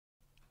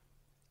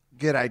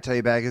G'day,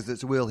 teabaggers.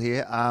 It's Will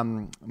here.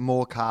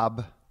 More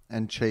carb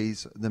and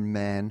cheese than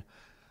man.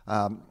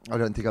 I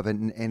don't think I've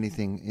eaten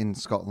anything in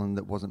Scotland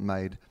that wasn't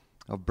made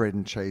of bread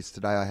and cheese.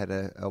 Today I had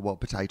a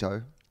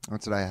potato.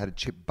 And today I had a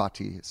chip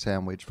butty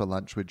sandwich for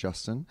lunch with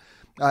Justin.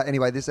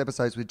 Anyway, this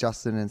episode's with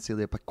Justin and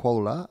Celia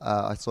Pacquola.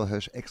 I saw her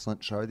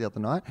excellent show the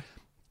other night.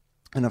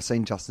 And I've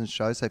seen Justin's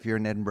show, so if you're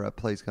in Edinburgh,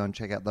 please go and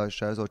check out those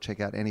shows or check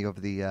out any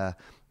of the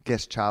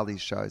Guest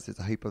Charlie's shows. There's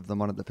a heap of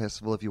them on at the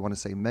festival if you want to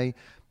see me.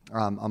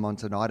 I'm on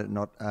tonight at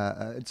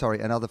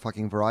another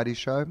fucking variety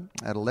show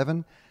at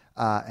 11.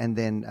 And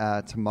then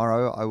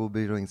tomorrow I will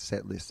be doing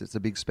set list. It's a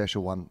big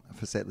special one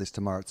for set list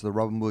tomorrow. It's the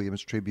Robin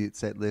Williams tribute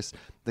set list.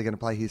 They're going to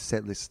play his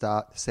set list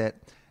set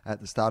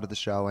at the start of the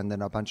show, and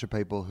then a bunch of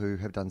people who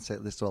have done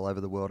set lists all over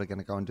the world are going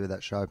to go and do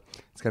that show.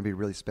 It's going to be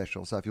really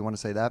special. So if you want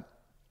to see that,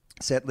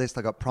 set list.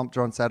 I got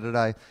Prompter on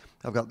Saturday.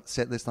 I've got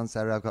set list on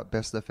Saturday. I've got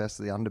Best of the Fest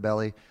of the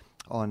Underbelly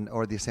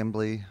or the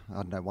Assembly. I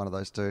don't know, one of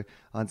those two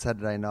on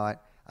Saturday night.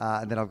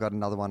 And then I've got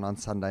another one on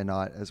Sunday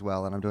night as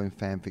well. And I'm doing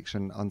fan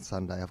fiction on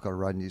Sunday. I've got a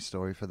road news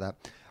story for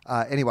that.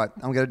 Anyway,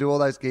 I'm going to do all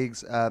those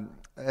gigs.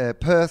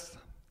 Perth,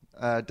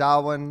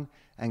 Darwin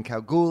and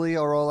Kalgoorlie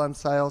are all on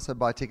sale. So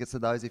buy tickets to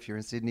those. If you're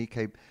in Sydney,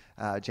 keep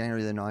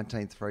January the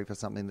 19th free for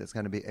something that's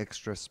going to be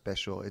extra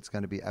special. It's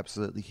going to be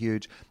absolutely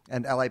huge.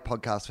 And LA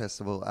Podcast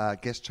Festival,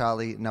 Guest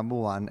Charlie, number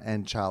one,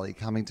 and Charlie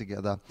coming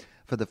together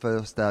for the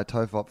first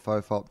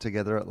FOFOP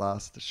together at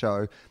last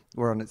show.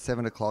 We're on at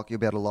 7 o'clock. You'll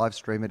be able to live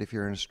stream it if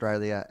you're in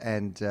Australia.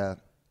 And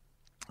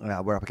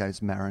we're up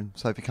against Marin.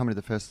 So if you're coming to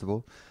the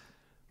festival,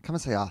 come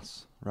and see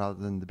us rather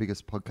than the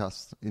biggest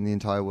podcast in the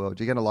entire world.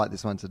 You're going to like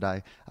this one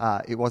today.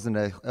 It wasn't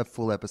a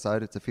full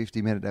episode. It's a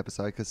 50-minute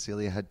episode because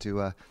Celia had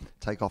to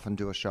take off and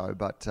do a show.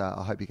 But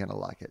I hope you're going to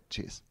like it.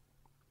 Cheers.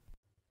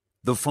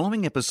 The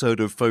following episode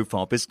of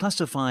FOFOP is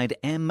classified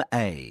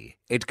MA.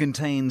 It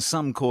contains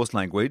some coarse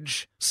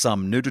language,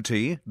 some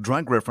nudity,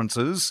 drug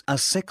references, a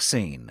sex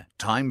scene,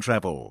 time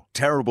travel,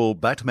 terrible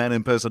Batman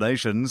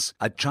impersonations,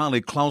 a Charlie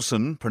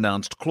Clausen,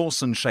 pronounced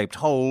Clausen-shaped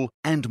hole,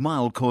 and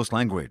mild coarse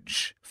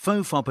language.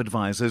 FOFOP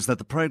advises that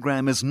the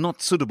program is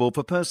not suitable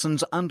for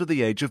persons under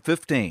the age of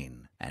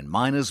 15, and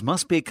minors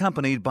must be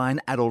accompanied by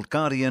an adult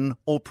guardian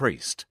or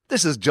priest.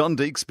 This is John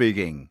Deek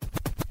speaking.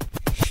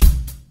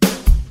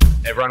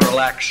 Everyone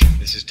relax,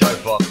 this is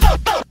FOFOP.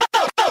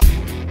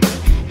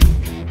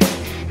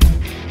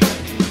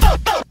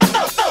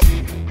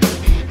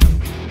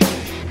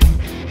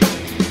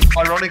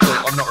 Ironically,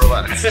 I'm not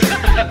relaxed.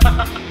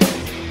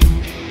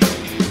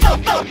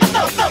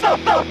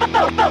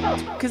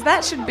 Because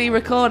that should be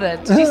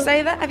recorded. Did you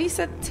say that? Have you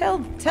said, tell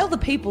the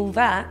people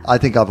that? I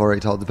think I've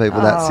already told the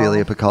people that.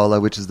 Celia Pacquola,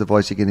 which is the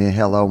voice you can hear.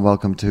 Hello and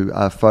welcome to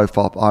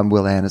FOFOP. I'm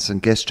Will Anderson,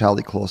 guest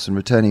Charlie Clausen,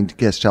 returning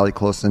guest Charlie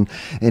Clausen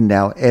in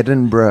now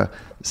Edinburgh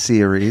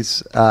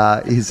series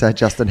is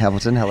Justin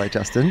Hamilton. Hello,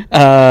 Justin.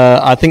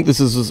 I think This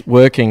Is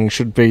Working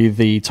should be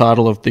the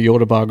title of the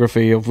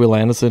autobiography of Will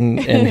Anderson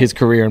and his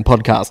career in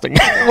podcasting.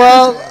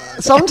 Well,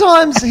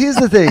 sometimes here's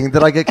the thing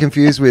that I get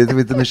confused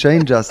with the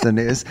machine, Justin,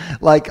 is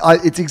like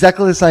it's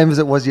exactly the same as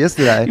it was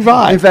yesterday.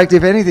 Right. In fact,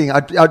 if anything,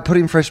 I'd put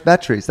in fresh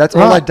batteries. That's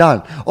all I'd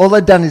done. All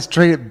I'd done is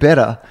treat it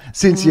better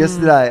since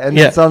yesterday. And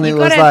then suddenly it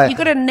was like... You've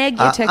got to neg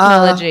your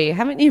technology.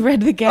 Haven't you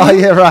read the game? Oh,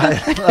 yeah,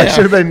 right. I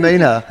should have been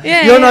meaner.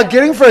 You're not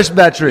getting fresh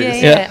batteries.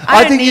 Yeah.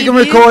 I think you can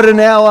record an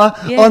hour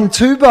on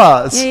 2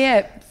 bars.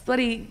 Yeah.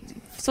 Bloody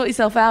sort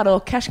yourself out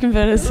or cash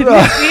converters.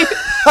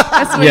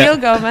 That's where you're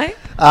going, mate.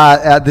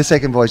 The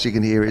second voice you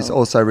can hear is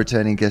also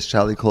returning guest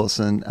Charlie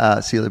Clausen,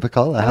 Celia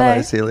Pacquola.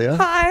 Hello, Celia.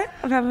 Hi.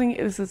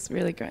 This is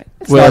really great.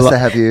 It's nice to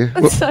have you.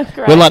 It's so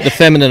great. We're like the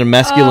feminine and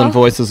masculine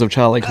voices of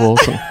Charlie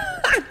Clausen.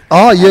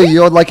 Oh, yeah,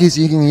 you're like his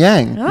yin and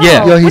yang. Oh.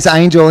 Yeah. You're his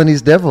angel and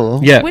his devil.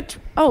 Yeah.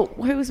 Who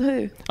was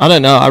who? I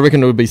don't know. I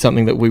reckon it would be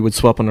something that we would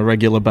swap on a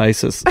regular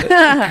basis.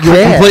 Yeah.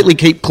 Completely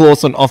keep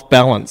Clausen off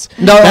balance.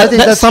 No, I think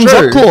that that's sums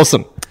true. up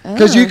Clausen.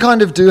 Because you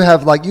kind of do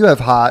have, like, you have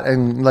heart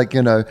and, like,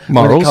 you know, when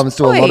Morals. it comes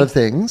to a lot of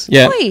things.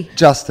 Yeah.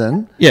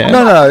 Justin. Yeah.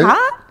 No.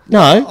 Heart?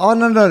 No. Oh,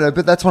 no.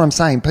 But that's what I'm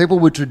saying. People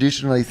would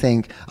traditionally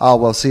think, oh,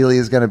 well,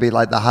 Celia's going to be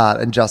like the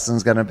heart and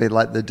Justin's going to be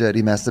like the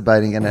dirty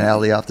masturbating in an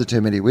alley after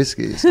too many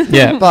whiskeys.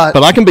 Yeah. But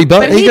I can be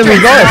both. he can be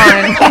both.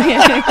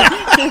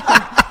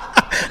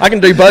 I can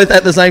do both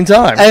at the same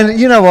time. And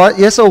you know what?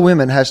 Yes, all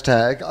women,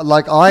 hashtag.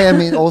 Like, I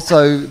am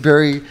also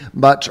very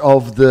much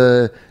of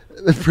the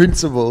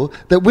principle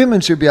that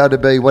women should be able to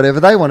be whatever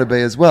they want to be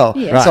as well.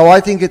 Yeah. Right. So I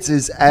think it's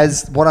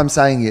as what I'm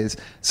saying is,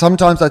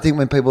 sometimes I think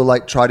when people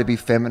like try to be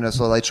feminist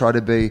or they try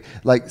to be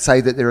like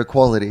say that they're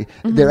equality,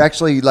 they're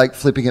actually like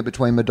flipping it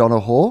between Madonna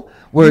whore.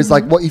 Whereas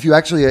like what if you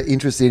actually are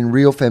interested in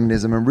real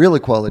feminism and real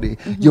equality,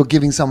 you're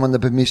giving someone the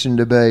permission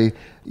to be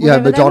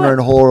Madonna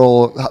and whore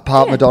or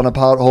part Madonna,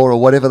 part whore or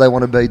whatever they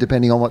want to be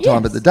depending on what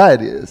time of the day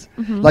it is.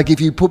 Like if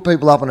you put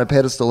people up on a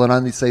pedestal and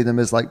only see them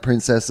as like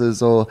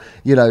princesses or,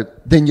 you know,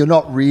 then you're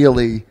not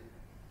really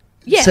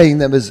seeing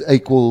them as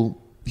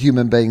equal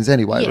human beings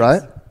anyway,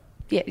 right?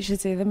 Yeah, you should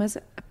see them as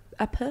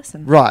a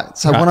person. Right.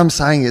 So what I'm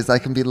saying is they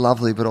can be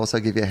lovely, but also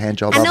give you a hand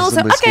job. And after also,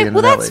 some whiskey okay, and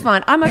well, an that's alley.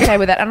 fine. I'm okay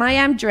with that. And I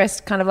am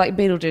dressed kind of like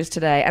Beetlejuice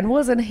today. And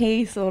wasn't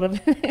he sort of...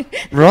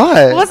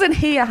 Right. Wasn't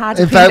he a hard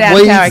to In pin fact, down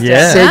we character?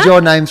 said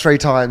your name 3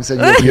 times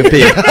and You're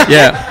big.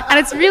 Yeah. And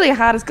it's really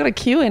hard. It's got a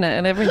Q in it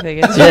and everything.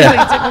 It's Yeah. really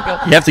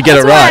difficult. You have to get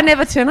That's it why I right.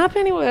 never turn up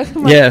anywhere.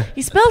 I'm like, Yeah.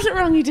 You spelled it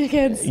wrong, you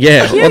dickheads.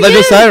 Yeah. Q, Well, they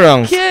just you. say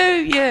wrong. Q,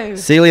 you.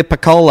 Celia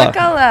Piccola.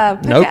 Piccola.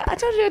 Nope. I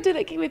told you I did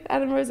a gig with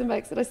Adam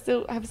Rosenbach that I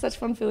still have such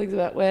fun feelings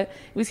about, where it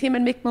was him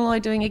and Mick Malloy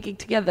doing a gig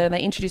together, and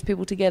they introduced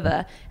people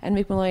together, and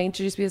Mick Malloy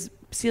introduced me as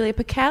Celia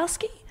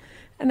Pikowski,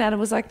 and Adam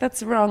was like,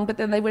 that's wrong, but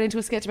then they went into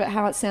a sketch about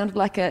how it sounded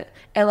like a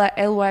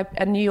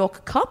New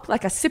York cop,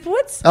 like a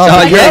Sipowicz. Oh,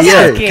 Like, yeah,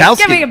 yeah. Pikowski. Pikowski.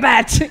 Give me a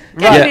badge. Give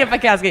Right. me a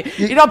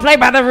Pikowski. You don't play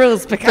by the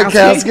rules, Pikowski.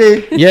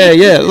 Bukowski. Yeah,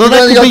 yeah. Well, You've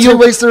that only could got be 2 your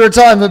weeks to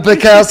retirement,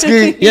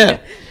 Bukowski. yeah.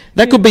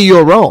 That could be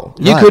your role.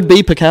 You Right. could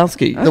be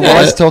Pikowski. The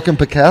wise talking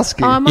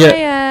Bukowski.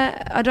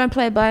 I don't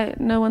play by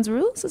no one's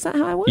rules. Is that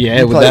how I work? Yeah,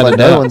 You play without by a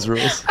no doubt. one's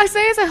rules. I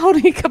say as I'm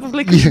holding a cup of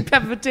liquid and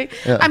peppermint tea.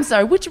 Yeah. I'm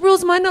sorry, which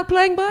rules am I not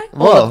playing by?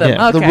 All Well, of them.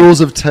 yeah. the Okay.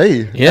 rules of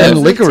tea Yeah. and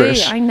Rules of tea,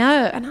 licorice. I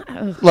know.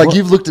 And Like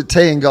you've looked at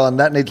tea and gone,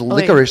 that needs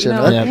licorice in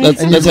no, it. Yeah, Okay.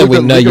 that's, And that's you've how we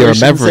looked at know you're a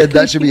licorice and maverick. said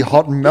that should be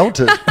hot and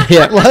melted.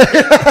 Yeah.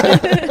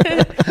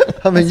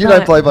 I mean, you right.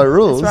 don't play by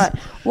rules. That's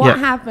right. What Yeah.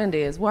 happened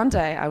is one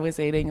day I was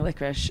eating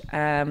licorice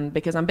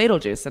because I'm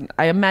Beetlejuice and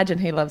I imagine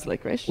he loves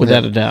licorice.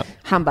 Without a doubt.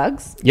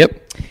 Humbugs. Yep.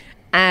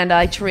 And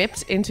I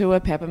tripped into a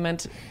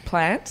peppermint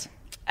plant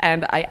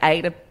and I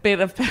ate a bit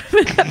of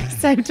peppermint at the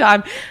same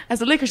time as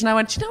the licorice. And I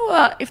went, you know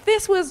what? If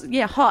this was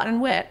hot and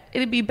wet,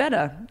 it'd be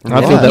better.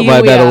 I feel that Here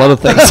way we about a are. lot of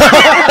things.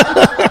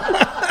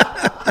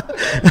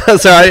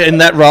 Sorry, in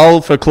that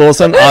role for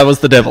Clawson, I was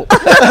the devil.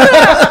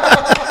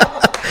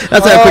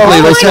 That's how quickly Oh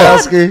it was my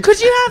God. solved. Bukowski.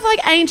 Could you have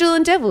like angel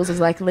and devils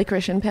as like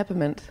licorice and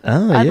peppermint?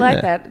 Oh, I'd yeah.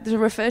 like that to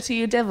refer to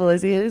your devil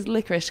as he is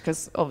licorice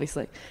because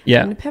obviously,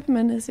 Yeah. and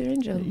peppermint is your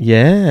angel.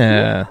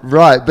 Yeah.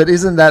 Right, but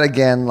isn't that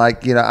again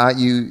like, aren't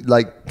you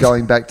like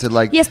going back to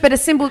like Yes, but a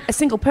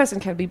single person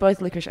can be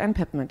both licorice and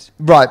peppermint.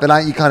 right, but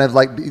aren't you kind of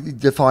like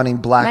defining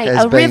black Mate,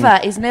 as a being river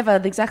is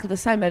never exactly the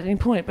same at any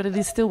point, but it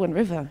is still one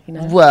river. You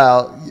know.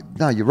 well,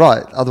 no, you're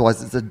right.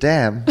 Otherwise, it's a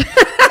dam.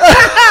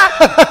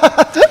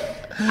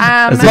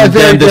 As By in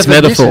very this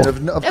definition,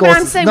 metaphor. of but course,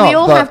 I'm it's saying not, we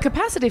all but- have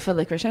capacity for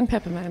licorice and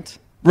peppermint.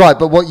 right.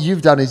 But what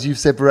you've done is you've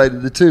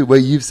separated the two, where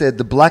you've said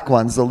the black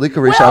ones, the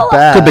licorice, Well, are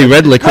bad. Could be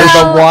red licorice. And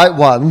Well, the white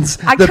ones,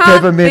 I the can't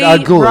peppermint, be are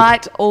good.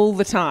 right all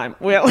the time.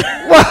 Well,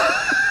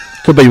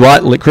 Could be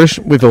white licorice.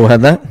 We've all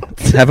had that,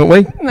 haven't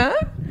we? no.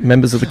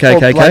 Members of the Or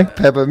KKK? black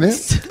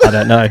peppermint, I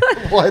don't know.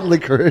 white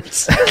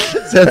licorice.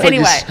 Sounds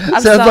Anyway, like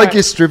I'm sounds like sorry.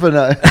 your stripper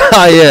name.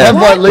 Oh, yeah. And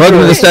white Welcome to the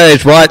licorice.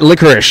 stage, white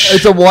licorice.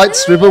 It's a white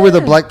stripper with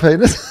a black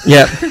penis.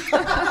 Yeah.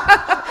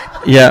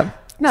 Yeah.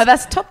 No,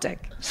 that's top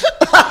deck.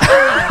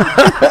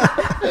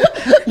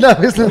 No,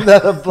 isn't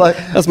that a black?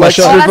 That's my black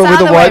shot. stripper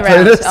with a white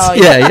penis. Oh,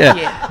 Yeah, yeah.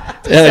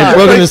 Sorry.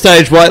 Welcome to the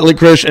stage, white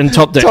licorice and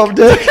top deck. Top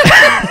deck.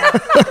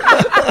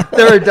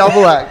 They're a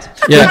double act.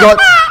 Yeah.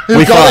 Who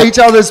We got fight. each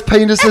other's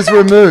penises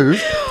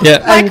removed Yeah.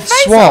 and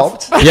face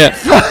swapped Yeah.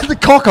 the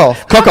cock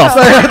off. Cock off.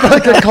 They had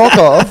like a cock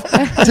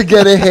off to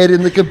get ahead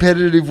in the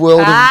competitive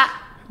world of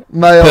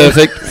male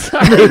Perfect.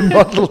 nude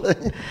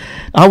modelling.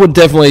 I would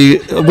definitely.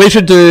 We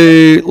should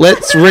do.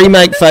 Let's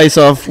remake Face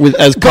Off with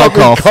as cock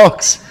Cock off, with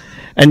cocks.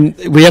 and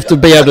we have to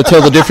be able to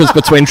tell the difference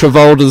between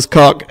Travolta's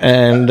cock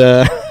and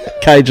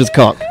Cage's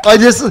cock.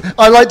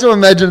 I like to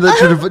imagine that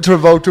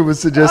Travolta was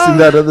suggesting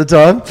that at the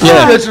time.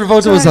 Yeah.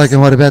 Travolta was like,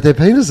 and what about their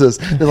penises?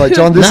 They're like,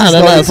 John, this is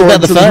No, not it's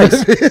about the important to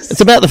face. movies.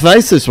 It's about the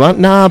face. This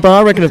one. Nah, but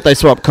I reckon if they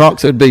swap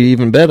cocks, it'd be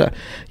even better.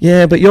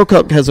 Yeah, but your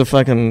cock has a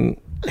fucking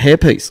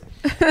hairpiece.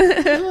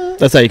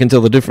 That's how you can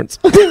tell the difference.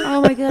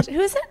 Oh my god, who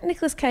is it?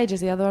 Nicolas Cage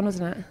is the other one,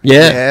 wasn't it?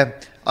 Yeah. Yeah.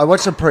 I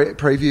watched a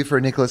preview for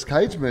a Nicolas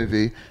Cage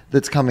movie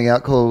that's coming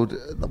out called,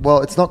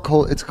 well, it's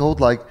called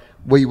like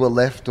We Were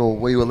Left or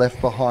We Were Left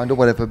Behind or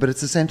whatever, but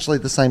it's essentially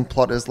the same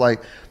plot as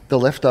like The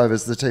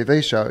Leftovers, the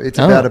TV show. It's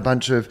about a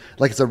bunch of,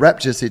 like it's a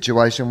rapture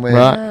situation where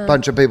a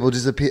bunch of people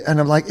disappear. And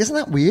I'm like, isn't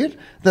that weird?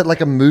 That like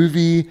a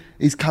movie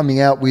is coming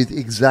out with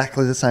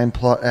exactly the same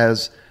plot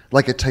as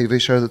like a TV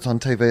show that's on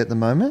TV at the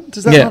moment?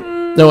 Does that Yeah.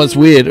 not- No, it's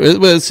weird. It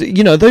was,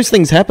 those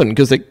things happen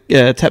because it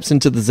taps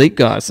into the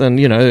zeitgeist and,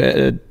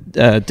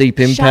 Deep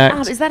Shut Impact.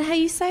 up. Is that how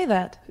you say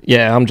that?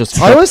 Yeah, I'm just.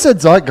 I always said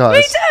Zeitgeist.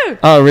 Me too.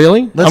 Oh,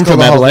 really? Let's I'm call from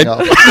the whole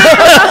Adelaide. thing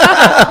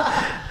off.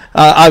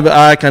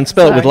 I can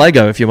spell it with Sorry.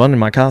 Lego if you want in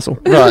my castle.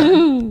 Right.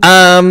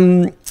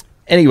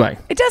 Anyway,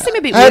 It does seem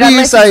a bit How weird. do you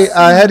unless say? it's-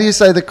 How do you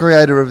say the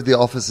creator of The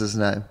Office's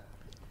name?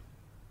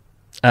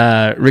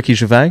 Ricky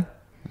Gervais.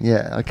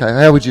 Yeah. Okay.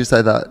 How would you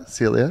say that,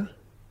 Celia?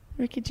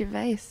 Ricky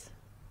Gervais.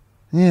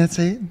 Yeah.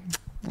 See.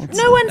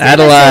 No one's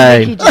Adelaide. ever said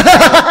Ricky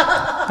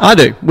Gervais. I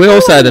do. We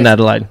all say it in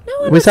Adelaide. No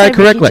one We would say it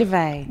say Ricky correctly.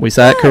 Gervais. We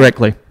say it No.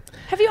 correctly.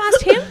 Have you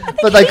asked him? I think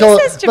But they he call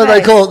says it. But they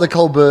Gervais. call it the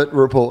Colbert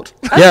Report.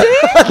 Yeah,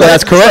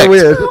 that's correct.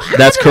 weird.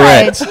 That's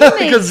Adelaide, correct. you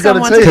need Because it's got a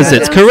someone T. to Because Yeah.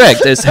 it's go down.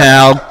 correct. It's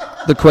how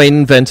the Queen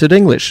invented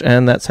English,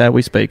 and that's how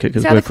we speak it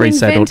because How we're the Queen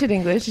free-settled. invented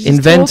English. She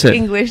Invented. just talked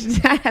English,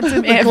 had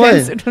some air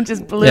Queen. vents and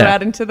just blew Yeah.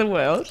 out into the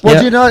world. Well,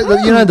 Yeah. do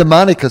you know the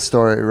Manuka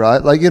story,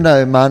 right? Like, you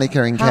know,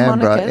 Manuka in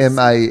Canberra, Harmonicas.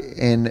 Manuka,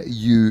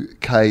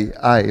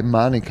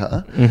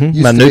 Manuka, Mhm.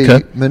 used Manuka.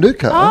 to be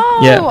Manuka. Oh.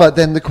 Yeah. But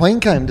then the Queen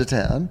came to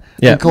town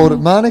Yeah. and called it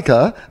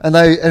Manuka, and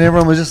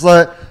everyone was just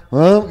like,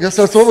 well, guess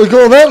that's what we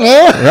call that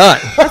now. Right.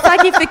 It's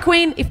like if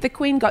the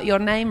Queen got your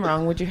name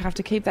wrong, would you have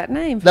to keep that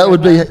name? That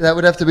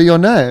would have to be your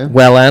name.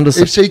 Well,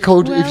 Anderson. If she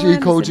called Well, you,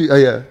 oh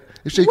yeah,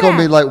 if she called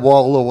me Wow. like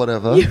Wall or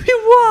whatever, You'd be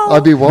Wall.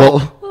 I'd be Wall.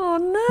 Wall. Oh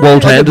no.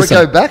 Walt I could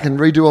Anderson. go back and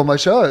redo all my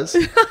shows.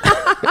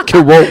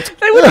 Kill Walt.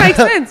 They would make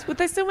sense. Would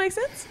they still make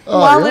sense? Oh,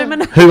 Wall yeah.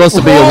 Illuminati. Who wants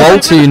to be a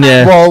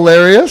Waltunian?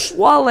 Wallarius.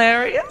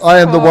 Wallarius. I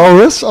am the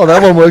walrus. Oh,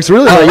 that one works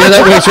really Oh, well. yeah,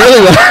 that works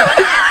really well.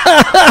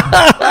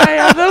 I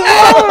am the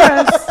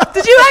walrus.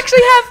 Did you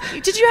actually have?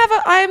 Did you have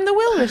a I am the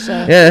walrus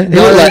show? Yeah, he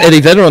looked like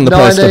Eddie Vedder on the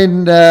poster.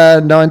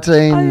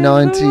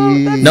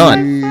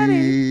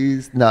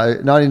 1990s. No,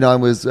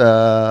 99 was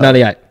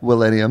 98.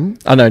 Millennium.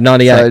 Oh, no,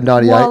 98. So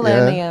 98, yeah.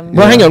 Millennium.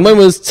 Well, hang on. When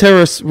was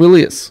Terrace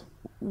Willius?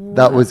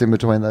 That was in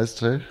between those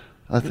two,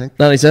 I think.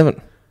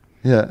 97.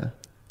 Yeah.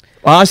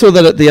 I saw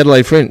that at the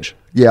Adelaide Fringe.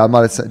 Yeah, I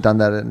might have done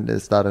that at the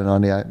start of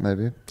 98,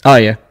 maybe. Oh,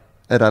 yeah.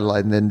 At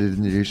Adelaide, and then did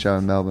the new show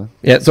in Melbourne.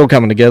 Yeah, it's all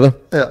coming together.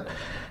 Yeah.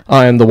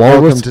 I am the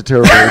Welcome walrus. to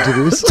Terrible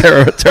Interviews.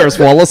 Terrace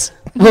Wallace.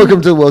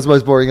 Welcome to the world's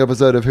most boring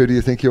episode of Who Do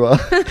You Think You Are?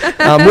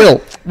 Will.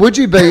 Would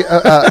you be...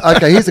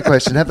 okay, here's a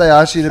question. Have they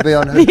asked you to be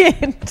on The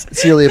end.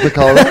 Celia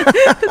Piccola? So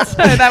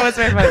that was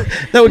very funny.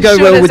 That would go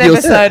well with your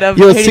episode of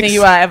your Who Do You six- Think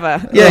You Are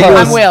ever. Yeah,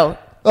 yours- I'm Will.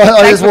 I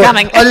Thanks just for walk,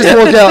 coming. I just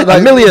walk out like,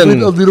 A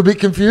million. a little bit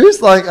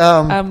confused. Like,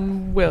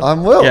 Will.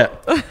 I'm Will. Yeah.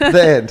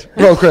 The end.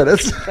 Roll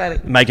credits.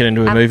 Make it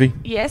into a movie.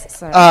 Yes.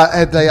 So.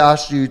 Have they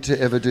asked you to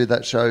ever do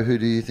that show, Who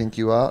Do You Think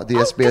You Are? The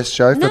SBS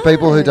show? For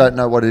people who don't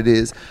know what it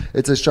is,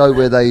 it's a show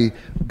where they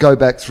go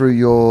back through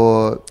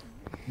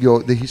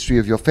the history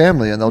of your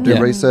family, and they'll do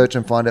Yeah. research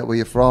and find out where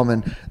you're from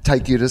and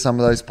take you to some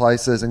of those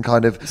places and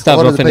kind of...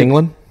 Started off in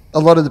England. A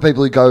lot of the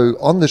people who go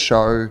on the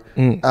show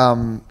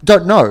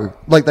don't know.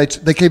 Like, they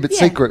keep it Yeah.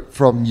 secret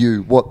from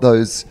you what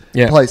those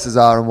Yeah. places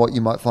are and what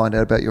you might find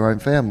out about your own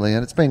family.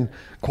 And it's been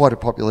quite a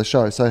popular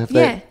show. So have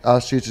they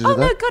asked you to do Oh that?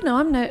 no, God no!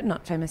 I'm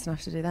not famous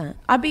enough to do that.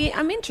 I'm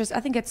interested.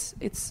 I think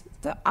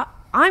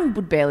I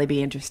would barely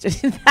be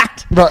interested in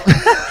that. Right.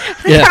 I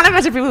Yeah. can't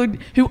imagine people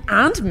who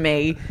aren't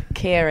me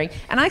caring.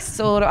 And I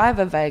have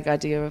a vague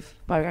idea of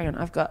my background.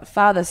 I've got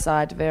father's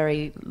side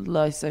very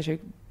low social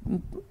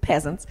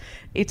peasants,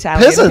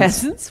 Italian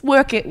peasants,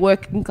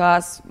 working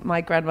class. My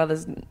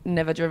grandmother's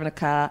never driven a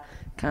car,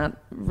 can't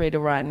read or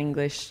write in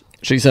English.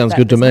 She sounds That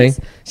good to me.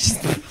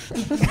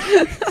 business.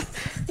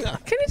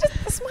 Can you just?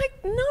 That's my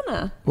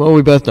nonna. Well,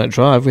 we both don't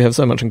drive. We have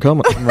so much in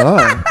common.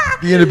 Right.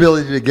 The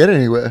inability to get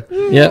anywhere.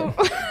 Yeah.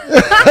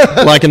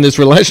 Like in this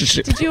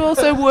relationship. Did you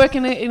also work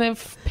in a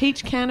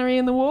peach cannery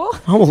in the war?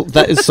 Oh, well,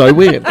 that is so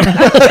weird.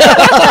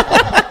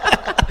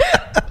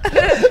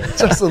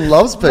 Justin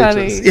loves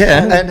peaches. Funny.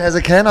 Yeah. And has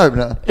a can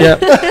opener. Yeah.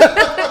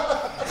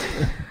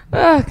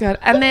 Oh God!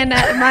 And then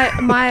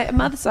my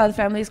mother's side of the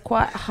family is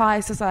quite high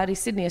society,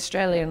 Sydney,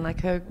 Australian.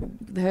 Like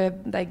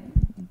they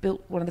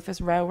built one of the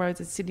first railroads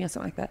in Sydney or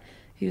something like that.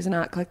 He was an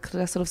art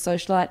collector, sort of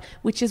socialite,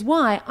 which is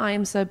why I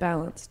am so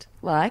balanced,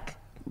 like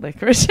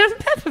licorice and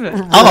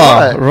peppermint.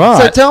 Oh,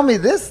 right. So tell me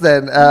this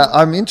then.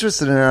 I'm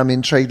interested in her. I'm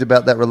intrigued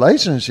about that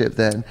relationship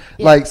then.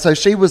 Yeah. Like, so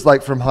she was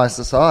like from high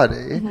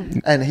society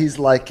and he's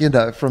like,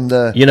 from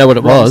the You know what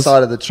it wrong was?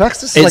 side of the tracks.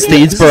 This is It's like- the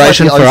this is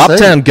inspiration like for the OC.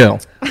 Uptown Girl.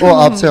 Or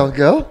Uptown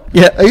Girl.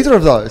 Yeah. Either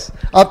of those.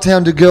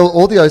 Uptown to Girl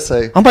or the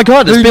OC. Oh my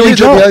God, it's Who Billy knew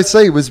Joel. that the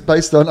OC was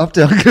based on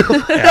Uptown Girl?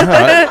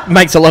 Right.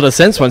 Makes a lot of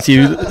sense once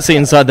you see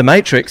inside the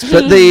Matrix.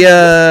 But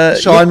the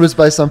Shine was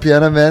based on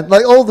Piano Man.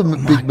 Like all the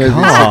big movies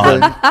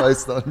God. have been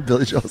based on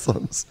Billy Joel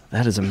songs.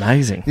 that is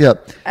amazing. Yeah.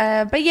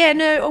 But yeah,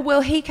 no.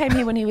 Well, he came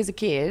here when he was a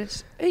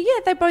kid. Yeah,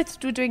 they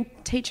both were doing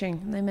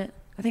teaching. And they met.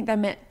 I think they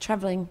met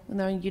travelling when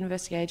they were in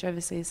university age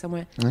overseas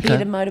somewhere. Okay. He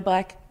had a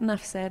motorbike.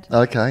 Enough said.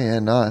 Okay, yeah,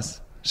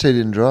 nice. She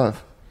didn't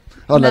drive.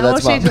 Oh, no,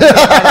 that's she mum. didn't.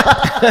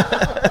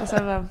 That's my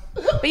mum.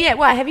 But yeah,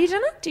 why have you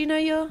done it? Do you know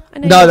your? I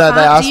know No, your no, farm.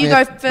 they asked Do you me go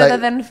if further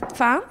they- than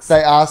farms?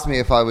 They asked me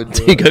if I would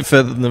do You it. go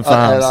further than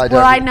farms. I don't.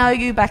 Well, I know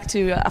you back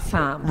to a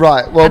farm.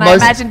 Right, well, and I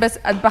most-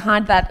 imagine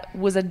behind that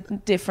was a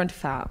different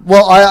farm.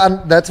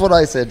 Well, that's what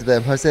I said to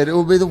them. I said, it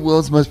will be the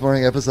world's most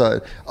boring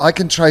episode. I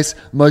can trace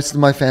most of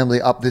my family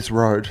up this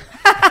road.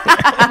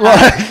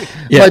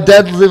 Yeah. My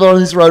dad lived on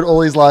this road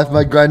all his life.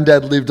 My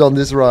granddad lived on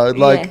this road.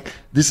 Like, Yeah.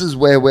 this is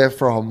where we're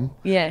from.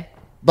 Yeah.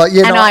 But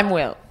yeah, And no, I'm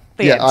Will.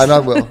 The Yeah, end. I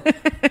know Will.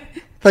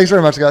 Thanks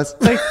very much, guys.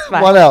 Thanks,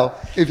 bye. 1 hour,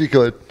 if you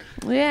could.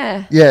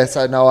 Yeah. Yeah,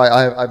 so no,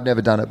 I've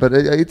never done it. But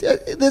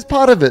there's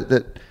part of it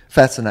that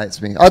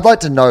fascinates me. I'd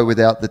like to know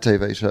without the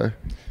TV show.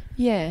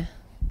 Yeah.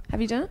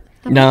 Have you done it?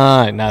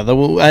 No,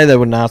 they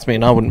wouldn't ask me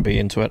and I wouldn't be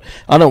into it.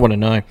 I don't want to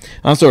know.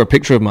 I saw a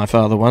picture of my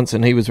father once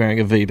and he was wearing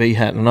a VB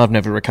hat and I've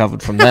never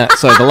recovered from that.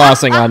 So the last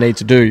thing I need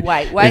to do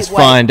is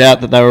find out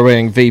that they were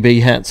wearing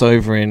VB hats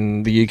over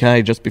in the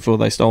UK just before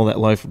they stole that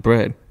loaf of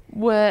bread.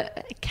 were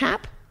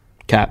Cap.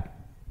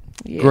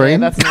 Yeah, Green?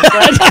 That's not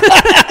good.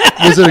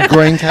 Was it a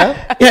green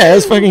cap? Yeah,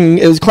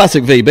 it was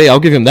classic VB. I'll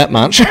give him that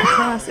much.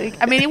 Classic.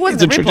 I mean, it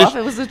wasn't a It's a rip-off.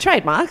 It was a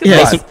trademark.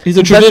 Yeah, Right. he's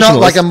a But traditionalist. not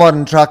like a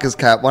modern trucker's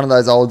cap, one of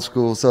those old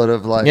school sort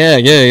of like... Yeah.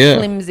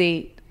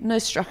 Flimsy. No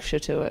structure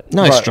to it.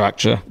 No Right.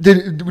 structure.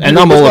 Did And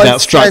I'm it all was about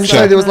And structure.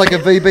 so there was like a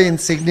VB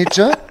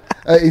insignature,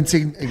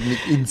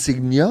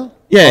 insignia.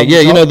 Yeah, on the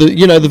yeah. top?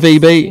 You know the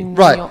VB.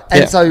 Right, and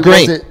Yeah, so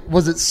green.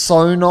 was it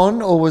sewn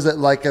on, or was it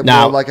like a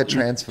No. more like a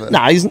transfer? No,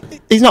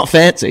 he's not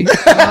fancy.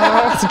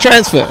 It's a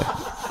transfer.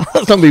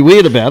 Let's not be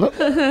weird about it.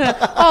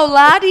 Oh,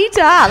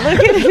 la-di-da. Look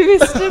at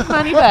Mr.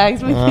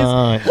 Moneybags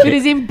with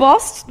his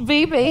embossed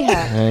VB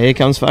hat. Here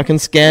comes fucking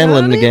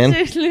Scanlon again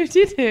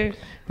Why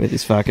with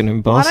his fucking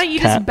embossed don't you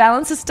cap. just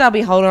balance a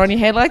stubby holder on your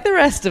head like the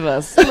rest of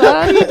us?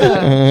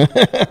 La-di-da.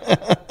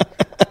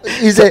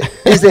 Is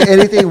there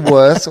anything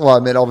worse? Well, I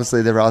mean,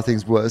 obviously there are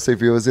things worse. If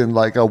he was in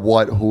like a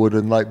white hood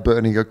and like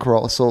burning a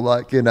cross, or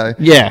like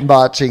Yeah.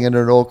 marching in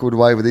an awkward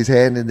way with his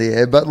hand in the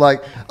air. But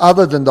like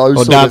other than those,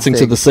 Or sort dancing of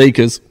to the things,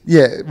 Seekers.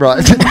 yeah,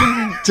 right.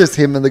 Just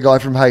him and the guy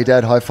from Hey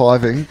Dad high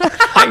fiving.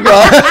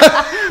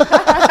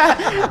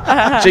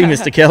 Gee,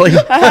 Mr. Kelly.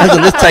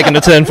 Hasn't this taken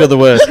a turn for the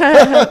worse?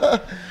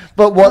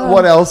 But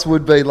what else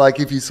would be like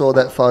if you saw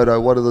that photo?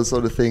 What are the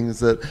sort of things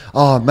that,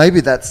 maybe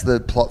that's the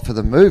plot for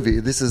the movie.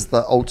 This is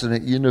the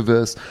alternate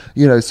universe,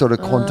 sort of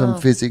quantum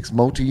physics,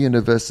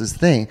 multi-universes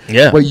thing.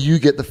 Yeah. Where you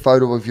get the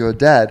photo of your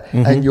dad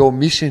and your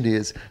mission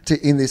is to,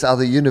 in this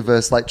other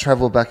universe, like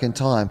travel back in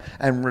time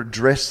and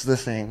redress the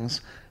things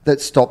that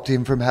stopped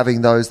him from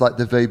having those, like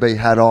the VB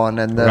hat on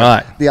and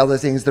the other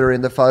things that are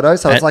in the photo.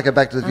 So it's like a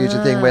Back to the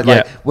Future thing where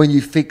like when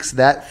you fix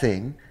that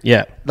thing,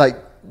 like,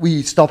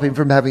 we stop him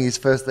from having his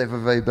first ever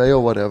VB or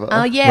whatever.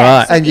 Oh, yeah.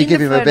 Right. So And you in give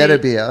the him a photo- better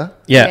beer.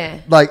 Yeah.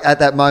 Like at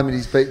that moment,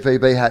 his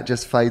VB hat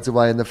just fades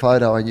away in the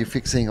photo, and you're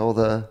fixing all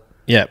the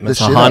Yeah,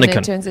 it's a shit And then it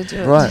Heineken. turns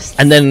into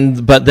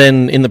right. But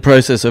then in the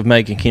process of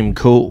making him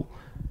cool,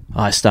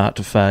 I start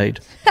to fade.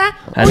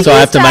 And Well, so you I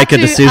have to start make a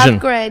decision.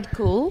 Upgrade,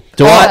 cool.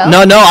 Do I?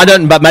 Well, No, I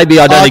don't. But maybe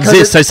I don't 'cause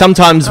exist. it- So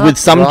sometimes with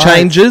some right.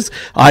 changes,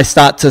 I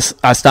start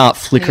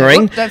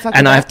flickering, Don't fuck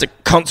and it I up. have to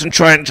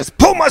concentrate and just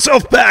pull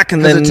myself back,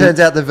 and Because then it turns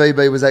out the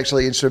VB was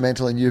actually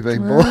instrumental in you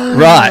being born.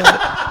 right.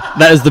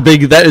 That is the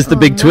big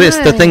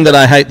twist. The no. thing that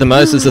I hate the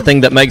most is the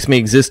thing that makes me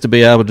exist to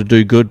be able to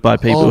do good by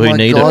people Oh who my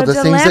need God, it. the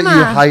things that you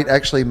Dilemma. hate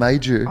actually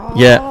made you.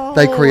 Yeah.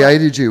 They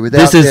created you.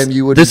 Without This them,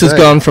 you wouldn't this has be.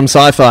 gone from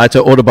sci-fi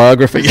to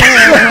autobiography.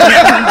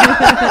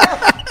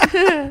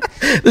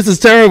 This is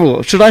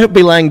terrible. Should I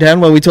be laying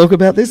down while we talk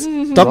about this,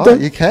 Doctor?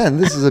 Right, you can.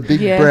 This is a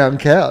big Yeah. brown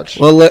couch.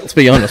 Well, let's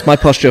be honest. My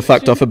posture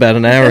fucked off about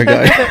an hour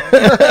ago.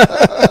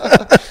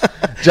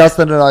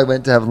 Justin and I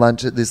went to have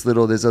lunch at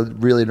there's a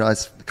really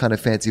nice kind of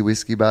fancy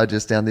whiskey bar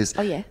just down this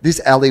this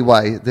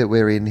alleyway that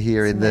we're in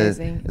here in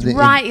Amazing. It's the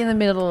right in the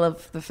middle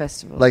of the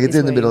festival. like it's is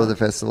in the where middle you of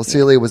the are. festival.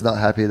 Celia was not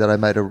happy that I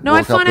made a No, I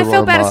walk up find the I felt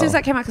Royal bad as Mile. soon as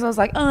that came out because I was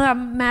like, oh,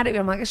 I'm mad at you.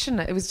 I'm like, I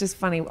shouldn't. It was just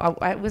funny.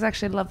 It was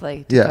actually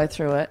lovely to go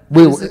through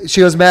it.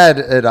 She was mad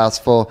at us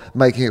for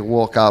making it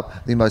walk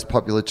up the most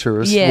popular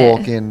tourist Yeah.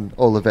 walk in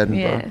all of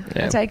Edinburgh.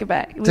 I take it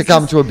back. It was To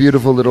come just- to a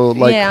beautiful little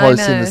Yeah, I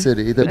close in know. the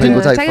city that Yeah.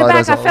 people take Take it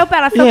photos back. of. I felt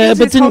bad. I felt Yeah, guilty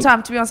but this whole didn't-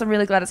 time. To be honest, I'm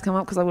really glad it's come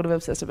up because I would have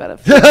obsessed about it.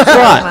 For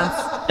Right.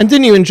 months. And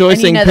didn't you enjoy And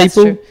you seeing know that's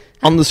people true.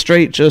 on the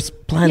street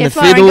just playing Yeah, the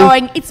flying fiddle?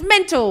 going, it's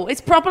mental.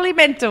 It's properly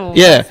mental.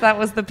 Yeah. That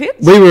was the pitch.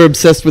 We were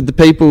obsessed with the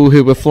people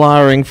who were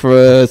flying for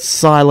a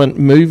silent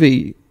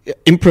movie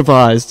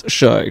improvised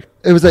show.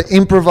 It was an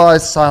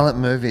improvised silent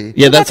movie.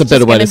 Yeah, that's a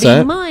better way to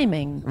say it.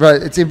 Miming.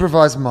 Right, it's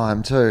improvised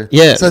mime too.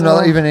 Yeah. So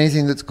not even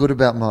anything that's good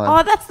about mime.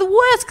 Oh, that's the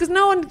worst because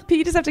no one.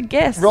 You just have to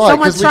guess. Right, 'cause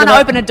Someone's we trying to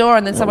can open a door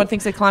and then someone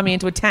thinks they're climbing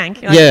into a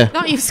tank. You're Yeah. Like,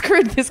 no, you've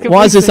screwed this.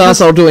 Why is this completely.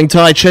 asshole doing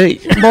Tai Chi?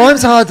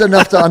 Mime's hard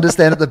enough to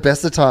understand at the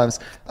best of times.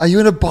 Are you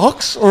in a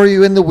box or are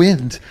you in the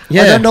wind?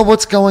 Yeah. I don't know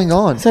what's going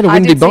on. Is that a I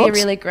windy did see a box?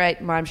 really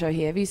great mime show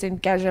here. Have you seen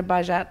Gaja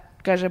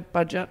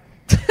Bajat?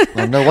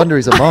 Well, no wonder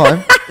he's a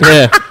mime.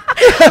 Yeah.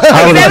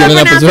 I would have given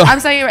up as well. I'm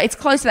saying you're right. It's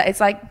close to that. It's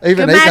like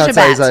Even he can't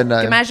say his own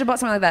name. Gamajabat,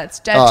 something like that.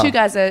 It's, Oh. two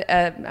guys are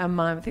a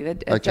mime. I think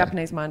they're a Okay.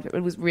 Japanese mime.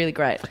 It was really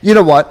great. You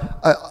know what?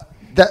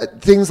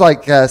 Things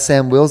like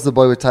Sam Wills, the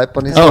boy with tape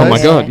on his Oh face,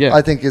 my God, yeah.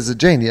 I think is a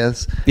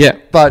genius. Yeah.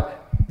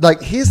 But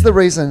like, here's the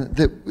reason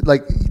that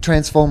like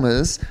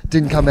Transformers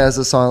didn't come out as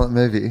a silent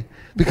movie,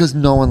 because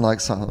no one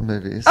likes silent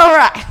movies. All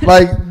right.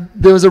 Like,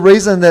 there was a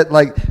reason that,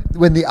 like,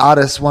 when The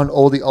Artist won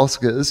all the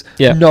Oscars,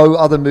 Yeah. no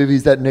other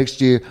movies that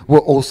next year were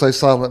also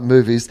silent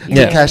movies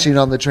Yeah. to cash in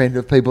on the trend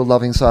of people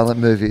loving silent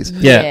movies.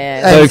 Yeah.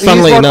 Yeah. So And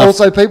funnily here's what enough,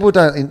 also people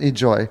don't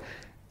enjoy: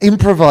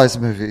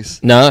 improvised movies.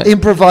 No.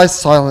 Improvised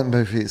silent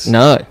movies.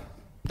 no, that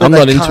I'm they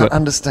not into can't it.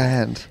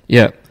 understand.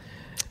 Yeah.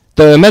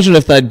 So imagine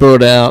if they'd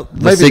brought out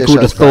the Maybe the sequel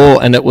to show's Thor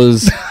crap. and it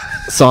was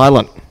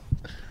silent.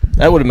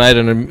 That would have made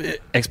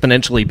it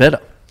exponentially better.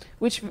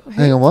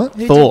 Hang on, what?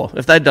 Thor.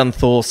 If they'd done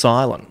Thor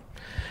silent.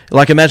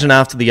 Like, imagine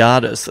after The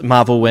Artist,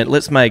 Marvel went,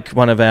 let's make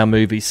one of our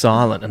movies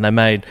silent, and they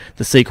made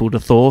the sequel to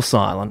Thor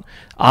silent.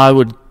 I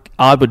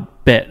I would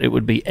bet it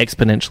would be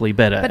exponentially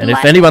better. But And if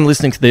like- anyone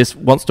listening to this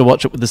wants to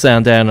watch it with the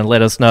sound down and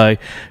let us know,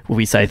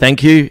 we say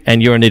thank you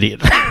and you're an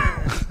idiot.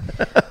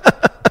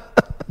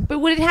 But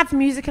would it have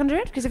music under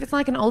it? Because if it's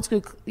like an old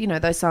school,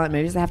 those silent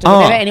movies, they have to. Oh.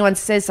 Whenever anyone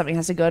says something,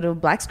 has to go to a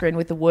black screen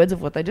with the words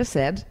of what they just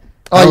said.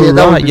 Oh, yeah,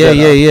 that would right. be Yeah,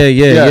 better.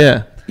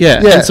 yeah. Yeah.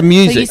 And some So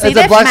music. you see It's a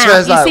their black mouth,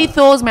 screen's you like- see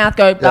Thor's mouth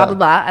go blah Yeah. blah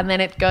blah, and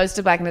then it goes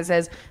to black and it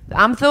says,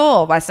 "I'm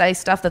Thor." I say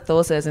stuff that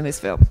Thor says in this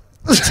film.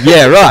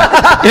 Yeah,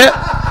 right.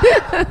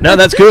 Yeah. No,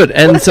 that's good.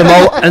 And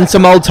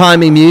some old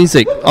timey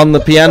music on the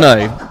piano.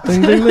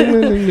 Ding, ding, ding,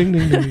 ding, ding,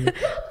 ding, ding.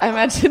 I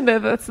imagine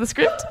that's the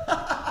script.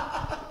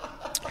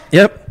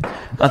 Yep.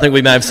 I think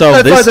we may have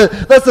solved this.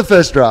 That's the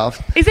first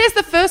draft. Is this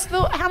the first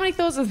Thor? How many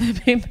Thors have there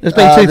been? There's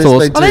been two there's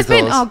Thors. been Oh, there's two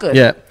been. Thors. Oh, good.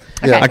 Yeah.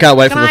 Okay. I can't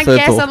wait for Can the I third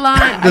guess Thor. a line?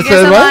 The I guess third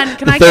a one? line.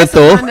 Can The I third guess a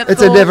Thor? line that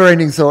It's a Thor?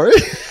 never-ending story.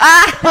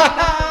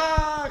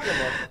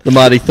 The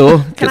Mighty Thor.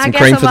 Can Get I some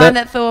guess cream a for line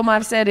that. that Thor might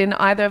have said in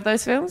either of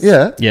those films?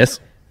 Yeah. Yes.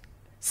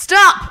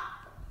 Stop.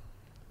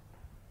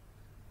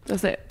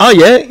 That's it. Oh,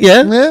 yeah,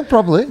 yeah. Yeah,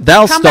 probably.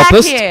 Thou Come back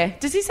stoppest. here.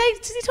 Does he talk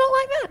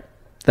like that?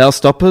 Thou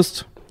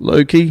stoppest.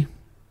 Loki.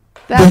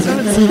 That's what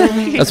it's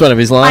like. That's one of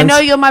his I lines. know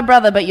you're my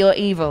brother, but you're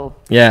evil.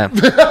 Yeah.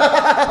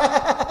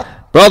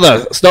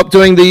 Brother, stop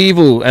doing the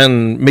evil,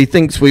 and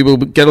methinks we will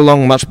get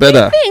along much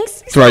better.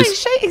 Thanks. He's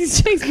Thrice. like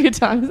Shakespeare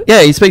times.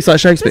 Yeah, he speaks like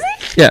Shakespeare.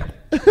 Yeah.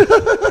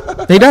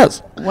 He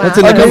does. Wow. That's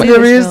in the I I mean, comic. see there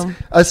this is film.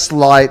 a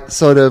slight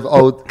sort of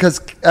old... Because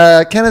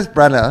Kenneth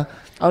Branagh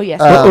Oh yes.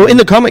 Well, in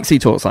the comics, he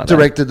talks like that.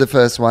 directed the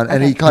first one,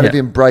 and he kind of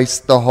Yeah.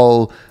 embraced the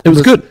whole... It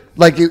was good.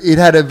 Like, it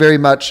had a very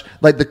much...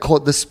 Like,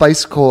 the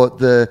space court,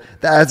 the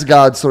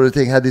Asgard sort of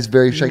thing had this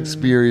very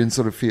Shakespearean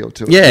sort of feel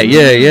to it.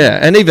 Yeah.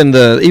 And even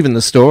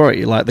the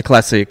story, like the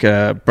classic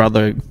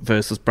brother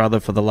versus brother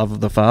for the love of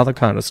the father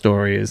kind of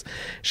story, is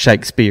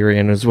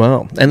Shakespearean as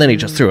well. And then he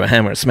just threw a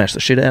hammer and smashed the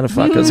shit out of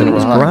fuckers, and it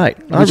was great.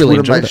 I Which really would have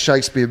enjoyed made it.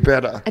 Shakespeare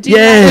better. I do Yeah.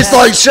 like It's that.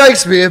 like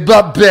Shakespeare,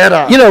 but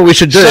better. You know what we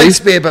should do?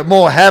 Shakespeare, but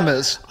more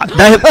hammers.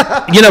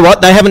 You know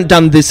what? They haven't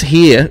done this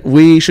here.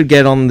 We should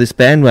get on this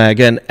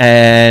bandwagon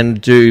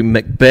and do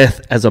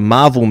Macbeth as a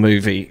Marvel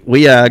movie.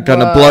 We are going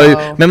to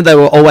blow... Remember they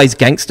were always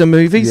gangster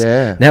movies?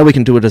 Yeah. Now we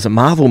can do it as a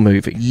Marvel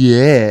movie.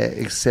 Yeah,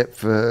 except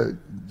for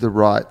the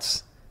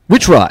rights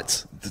Which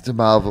rights? to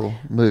Marvel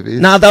movies.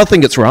 No, they'll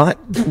think it's right.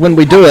 When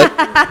we do it,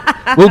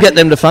 we'll get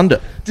them to fund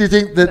it. Do you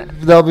think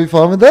that they'll be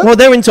fine with that? Well,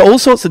 they're into all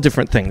sorts of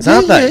different things,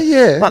 aren't Yeah, they?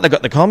 yeah. Like, they've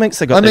got the comics,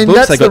 they've got I their mean,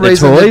 books, that's they've the got their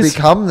reason they've toys.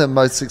 become the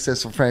most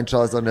successful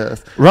franchise on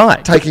earth.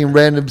 Right. Taking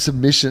random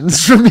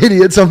submissions from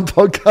idiots on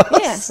podcasts.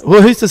 Yes.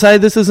 Well, who's to say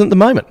this isn't the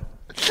moment?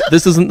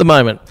 This isn't the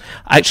moment.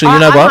 Actually, you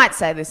know I what? might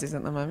say this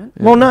isn't the moment.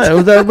 Well,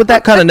 no, with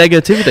that kind of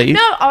negativity.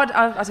 No, I'll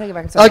take it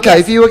back. I'm sorry. Okay, Yes,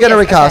 if you were going to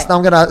yes, recast, okay. now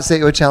I'm going to set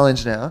you a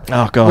challenge now.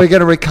 Oh, God. We're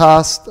going to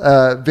recast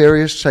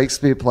various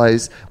Shakespeare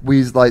plays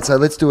with, like, so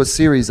let's do a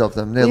series of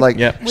them. They're like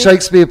Yep.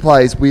 Shakespeare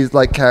plays with,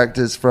 like,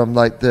 characters from,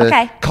 like, the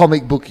Okay.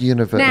 comic book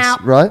universe, Now,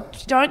 right?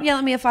 Don't yell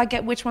at me if I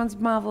get which one's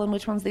Marvel and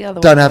which one's the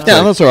other Don't one. have to.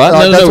 Yeah, that's all right.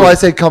 No, that's no, why we- I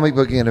said comic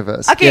book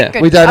universe. Okay, Yeah.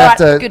 good. We don't All have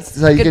right, to. Good,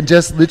 so you good. can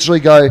just literally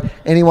go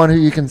anyone who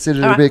you consider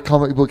to All be a right.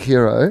 comic book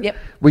hero. Yep.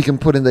 We can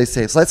put in these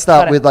scenes. Let's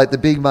start Got it. with like the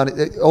big money.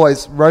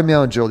 Always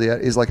Romeo and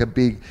Juliet is like a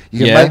big. You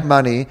can Yeah. make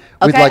money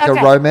with Okay, like a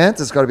okay.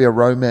 romance. It's got to be a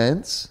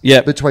romance.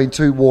 Yep. Between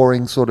two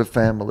warring sort of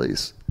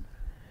families.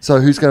 So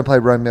who's going to play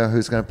Romeo?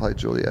 Who's going to play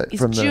Juliet? Is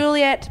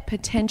Juliet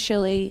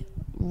potentially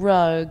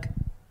rogue?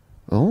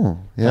 Oh,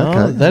 yeah. Oh,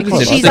 Okay. that is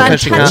Because she's interesting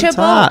because she can't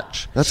untouchable.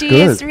 touch. That's she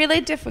good. is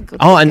really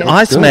difficult. Oh, to and get.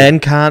 Iceman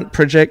can't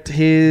project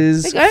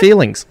his There you go.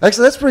 feelings.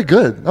 Actually, that's pretty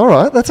good. All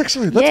right, that's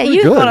pretty Yeah, good.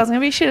 you thought I was going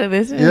to be shit at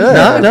this. Yeah. No,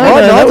 Oh,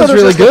 that I was thought it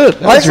really good.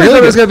 That I was actually really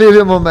thought it was good. going to be a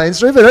bit more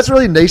mainstream, but that's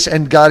really niche.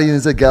 And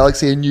Guardians of the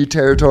Galaxy, a new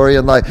territory,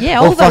 and like, Yeah,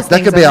 all oh those fuck, that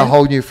things could be are a good.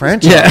 whole new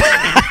franchise.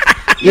 Yeah.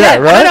 Yeah,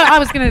 right? I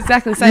was going to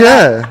exactly say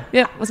Yeah. that.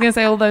 Yeah, I was going to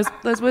say all those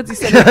words you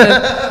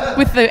said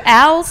with the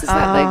owls. Is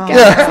that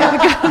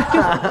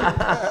the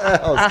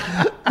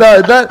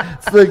No,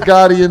 that's the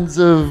Guardians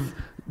of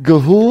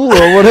Gahul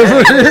or whatever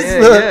it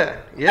is.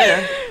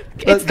 Yeah.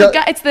 It's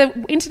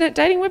the internet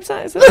dating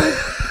website. Is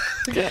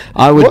that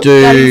I would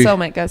Guardian do.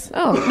 soulmate goes.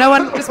 Oh, no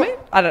one, just me.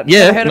 I don't.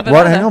 Yeah. Never heard of it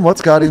What? either. Hang on,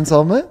 what's Guardian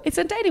Soulmate? It's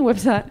a dating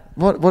website.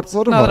 What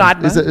sort of Not one? that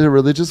I'd Is know. it a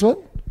religious one?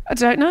 I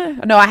don't know.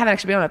 No, I haven't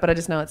actually been on it, but I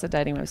just know it's a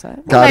dating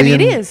website. Well, maybe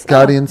it is.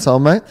 Guardian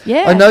Soulmate?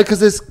 Yeah. I know because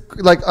there's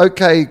like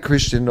OK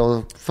Christian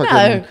or fucking.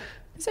 No,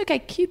 it's okay.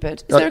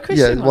 Cupid. Is there a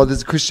Christian yeah, one? well,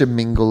 there's Christian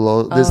Mingle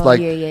or there's Oh, like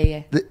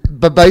yeah.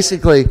 But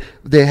basically,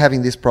 they're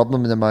having this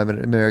problem in the moment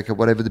in America,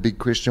 whatever the big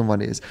Christian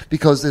one is,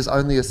 because there's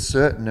only a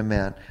certain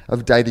amount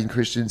of dating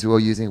Christians who are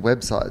using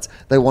websites.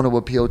 They want to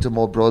appeal to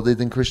more broadly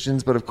than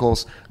Christians, but of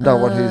course, no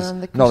one who's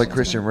the not a Christians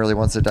Christian really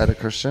wants to date a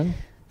Christian.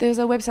 There's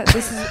a website.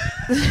 This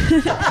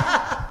is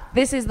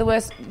this is the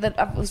worst. That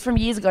it was from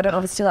years ago. I don't know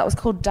if it's still out. It was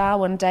called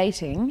Darwin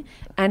Dating,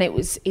 and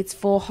it's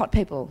for hot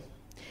people.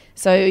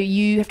 So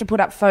you have to put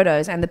up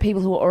photos, and the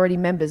people who are already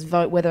members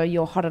vote whether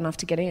you're hot enough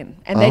to get in.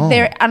 And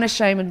they're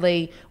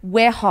unashamedly,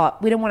 we're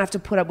hot. We don't want to have to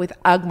put up with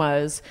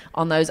Ugmos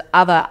on those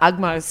other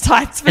Ugmo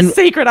sites for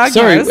secret Ugmos.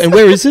 Sorry, and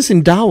where is this,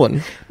 in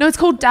Darwin? No, it's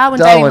called Darwin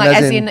Darwin, dating, like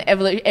as as in- in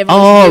evolution.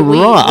 Oh,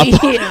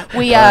 right.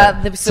 We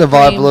are the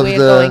Survival of supreme,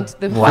 the- we're going to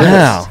the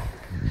Wow.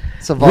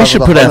 Survival We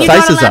should of the put our You're fittest.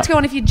 not faces allowed up. to go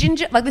on if you're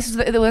ginger. Like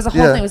there was a whole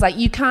Yeah. thing. It was like,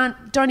 you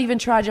don't even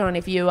try John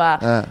if you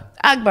are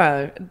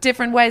Ugmo.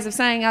 Different ways of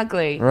saying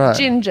ugly. Right.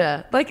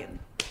 Ginger. Like,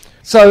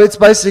 So it's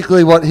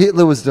basically what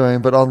Hitler was doing,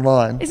 but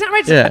online. isn't that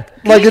right? Yeah.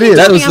 Like it is.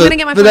 That was I'm the- gonna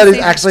get my But that phone is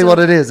saved actually still. what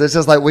it is. It's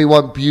just like we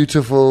want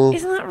beautiful.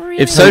 Isn't that really?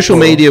 If social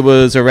media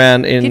was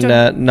around in Keep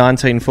talking.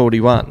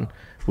 1941,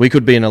 we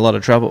could be in a lot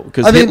of trouble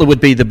because I mean- Hitler would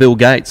be the Bill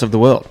Gates of the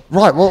world.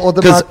 Right, well, or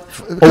the 'Cause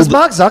because all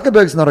Mark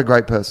Zuckerberg's not a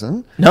great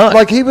person. No.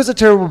 Like he was a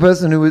terrible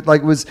person who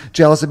was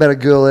jealous about a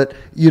girl at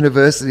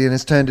university and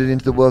has turned it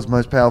into the world's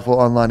most powerful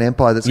online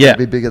empire that's Yeah. going to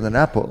be bigger than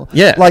Apple.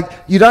 Yeah. Like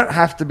you don't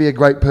have to be a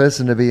great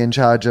person to be in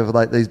charge of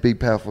like these big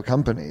powerful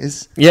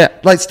companies. Yeah.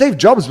 Like Steve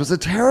Jobs was a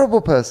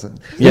terrible person.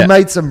 Yeah. He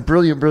made some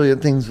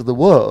brilliant things for the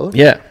world.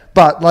 Yeah.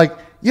 But like,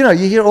 you know,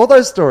 you hear all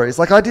those stories.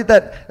 Like I did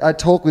that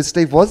talk with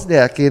Steve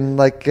Wozniak in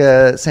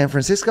San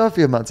Francisco a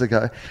few months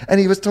ago, and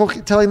he was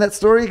telling that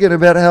story again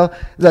about how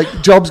like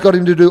Jobs got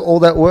him to do all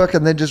that work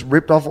and then just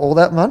ripped off all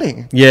that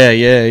money. Yeah.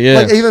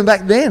 Like even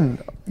back then.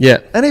 Yeah.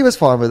 And he was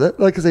fine with it,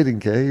 like because he didn't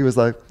care. He was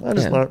like, I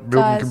just Yeah. like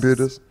building Guys,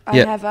 computers. I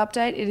Yeah. have an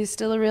update. It is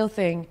still a real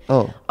thing.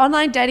 Oh.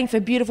 Online dating for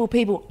beautiful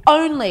people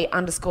only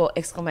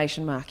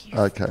 _! You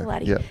Okay,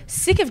 bloody. yeah.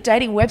 Sick of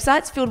dating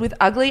websites filled with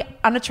ugly,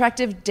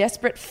 unattractive,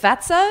 desperate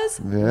fatzos?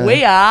 Yeah.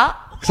 We are.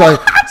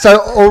 So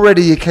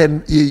already you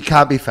can't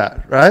be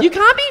fat, right? You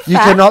can't be You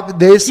fat. cannot.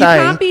 They're You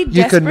saying can't be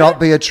you cannot desperate.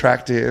 be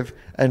attractive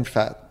and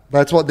fat.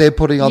 That's what they're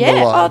putting on the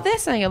Yeah, line. they're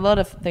saying a lot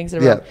of things are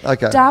Yeah, wrong.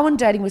 okay. Darwin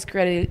dating was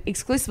created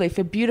exclusively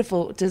for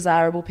beautiful,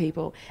 desirable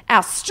people.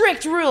 Our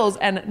strict rules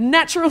and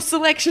natural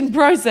selection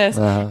process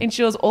Uh-huh.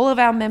 ensures all of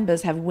our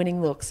members have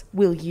winning looks.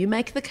 Will you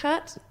make the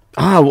cut?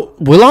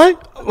 Will I?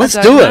 Let's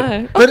I do don't it.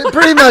 know. But it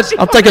pretty much.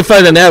 I'll take a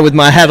photo now with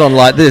my hat on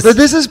like this. But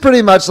this is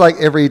pretty much like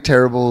every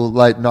terrible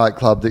like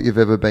nightclub that you've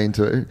ever been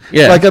to.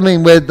 Yeah. Like I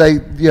mean, where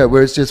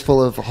it's just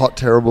full of hot,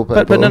 terrible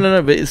people. But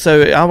no. But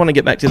so I want to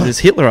get back to this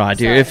Hitler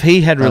idea. Sorry. If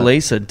he had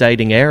released a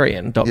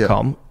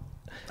datingarian.com,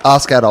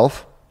 Ask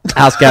Adolf.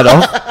 ask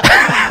Adolf.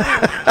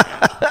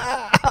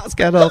 Ask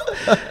Adolf.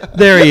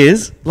 There he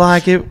is.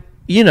 Like it.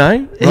 You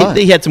know, Right.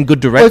 he had some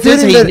good Well, if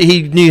directors. he didn't-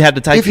 He knew how to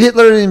take If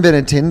Hitler had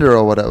invented Tinder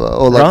or whatever,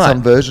 or like Right.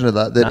 some version of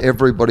that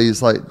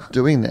everybody's like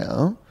doing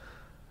now,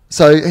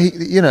 so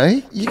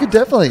you could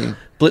definitely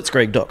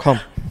blitzkrieg.com.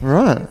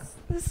 right.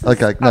 This is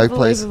Okay, no,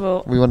 please.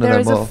 unbelievable. We want to There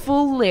know is more. a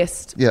full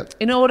list. Yep.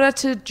 In order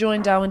to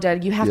join Darwin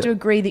Dating, you have Yep. to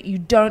agree that you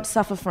don't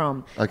suffer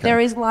from. Okay. There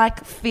is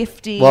like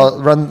 50. Well,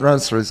 run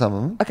us through some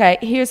of them. Okay,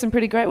 here's some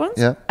pretty great ones.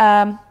 Yeah.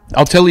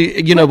 I'll tell you.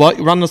 You know what?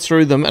 Run us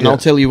through them, and Yeah. I'll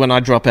tell you when I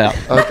drop out.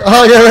 Okay.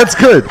 Oh yeah, that's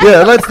good.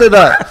 Yeah, let's do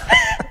that.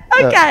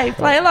 Okay,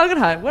 play along at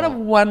home. What a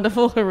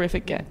wonderful,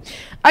 horrific game.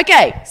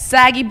 Okay,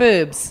 saggy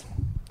boobs.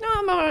 No,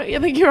 I'm all right. I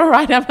think you're all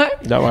right, Emma.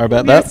 Don't worry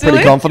about You're that. still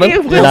Pretty in?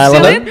 confident. We're Nailing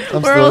still it. in.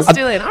 I'm We're all still in.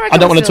 still in. I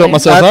don't want to talk in.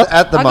 myself up.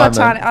 At the I've got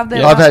moment,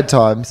 tiny- I've had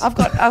times.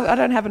 I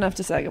don't have enough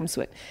to sag. I'm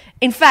sweat.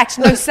 In fact,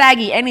 no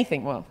saggy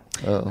anything. Well,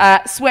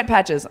 sweat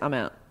patches. I'm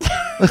out.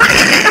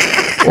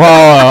 Whoa,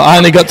 I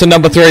only got to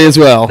number 3 as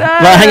well.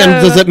 Right, hang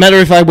on. Does it matter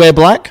if I wear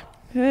black?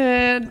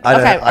 Okay,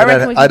 I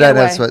reckon we don't, I can don't get have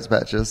away. sweat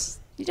patches.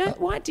 You don't.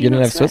 Why do You you don't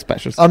not have sweat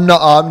patches. I'm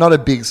not a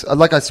big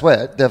like I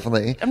sweat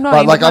definitely, I'm not but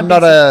even like I'm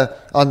not big- a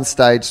on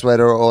stage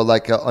sweater or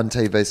like a on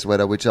TV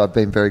sweater, which I've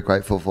been very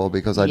grateful for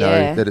because I Yeah.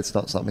 know that it's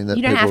not something that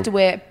You don't people, have to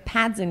wear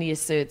pads into your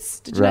suits.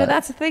 Did you know Right.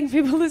 that's a thing?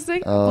 People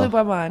listening blew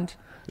my mind.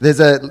 There's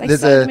They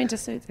sew them into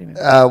suits.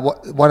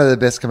 one of the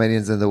best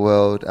comedians in the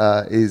world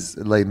is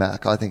Lee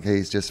Mack. I think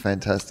he's just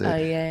fantastic. Oh,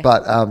 yeah.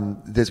 But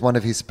there's one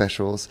of his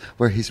specials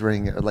where he's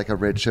wearing like a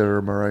red shirt or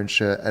a maroon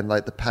shirt, and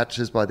like the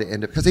patches by the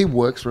end of because he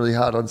works really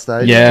hard on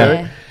stage.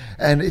 Yeah. too.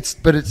 And it's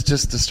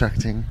just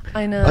distracting.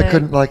 I know. I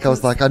couldn't I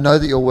was like I know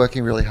that you're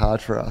working really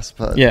hard for us,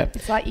 but Yeah.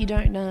 It's like you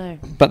don't know.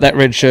 But that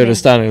red shirt is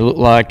starting to look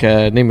like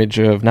an image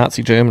of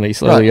Nazi Germany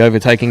slowly Right.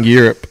 overtaking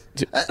Europe.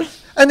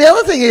 And the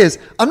other thing is,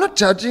 I'm not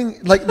judging.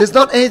 Like, there's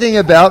not anything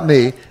about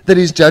me that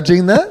is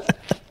judging that.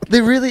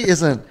 There really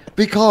isn't,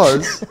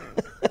 because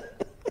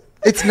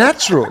it's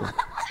natural.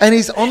 And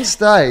he's on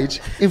stage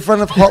in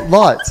front of hot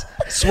lights,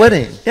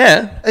 sweating.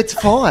 Yeah. It's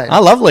fine. I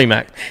love Lee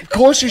Mack, Of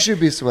course you should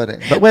be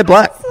sweating. but we're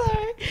black.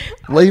 Sorry.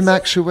 Lee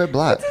Mack should wear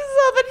black. This is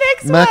on the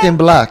next Mac one. in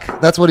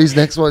black. That's what his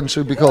next one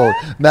should be called.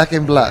 Mac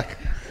in black.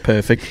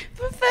 Perfect.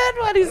 The third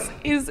one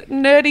is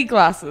nerdy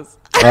glasses.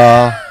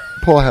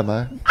 Poor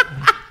Hamo.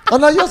 Oh,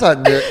 no, yours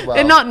aren't nerdy. Well,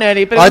 They're not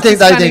nerdy, but I it's think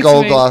just they funny think to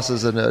all me.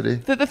 glasses are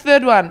nerdy. The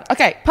third one.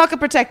 Okay, pocket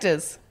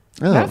protectors.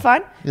 Oh. No,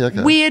 fine. Yeah,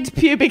 okay. Weird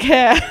pubic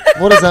hair.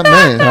 What does that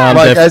mean? I'm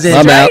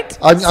Straight,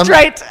 I'm-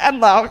 straight and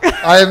long.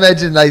 I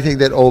imagine they think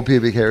that all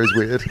pubic hair is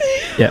weird.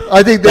 Yeah.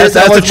 I think That's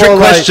a one's trick more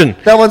question.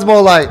 Like, that one's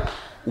more like,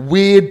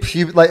 weird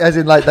pubic, like as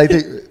in like they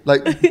do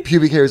like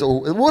pubic hair is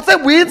all. What's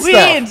that weird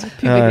Weird stuff?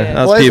 pubic hair.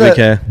 That's Why is pubic that-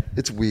 hair.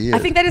 It's weird. I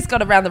think they just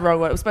got around the wrong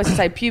word. It was supposed to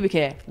say pubic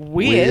hair.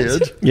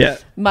 Weird. Yeah.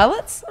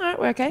 Mullets? All right,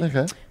 we're okay.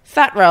 Okay.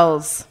 Fat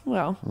rolls.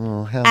 Well,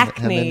 Oh, how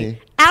acne. many?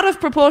 Out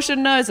of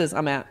proportion noses.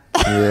 I'm out.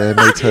 Yeah,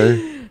 me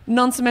too.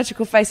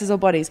 Non-symmetrical faces or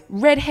bodies.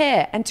 Red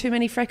hair and too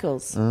many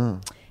freckles.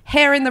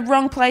 Hair in the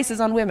wrong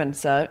places on women.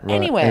 So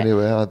anywhere.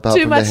 apart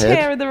Too from much the head.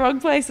 hair in the wrong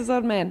places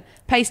on men.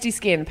 Pasty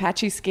skin,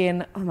 patchy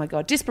skin. Oh my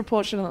God.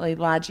 Disproportionately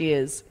large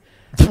ears.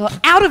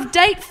 Out of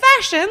date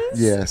fashions.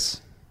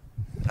 Yes.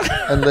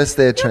 Unless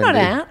they're You're trendy. not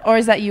out. Or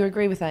is that you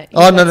agree with that?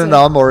 Oh, no.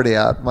 I'm already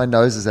out. My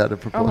nose is out of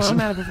Oh, proportion. I'm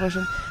out of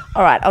proportion.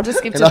 All right. I'll just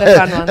skip to and, the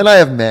fun one. and I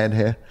have man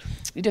hair.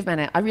 You do have man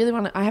hair. I really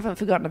want to. I haven't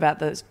forgotten about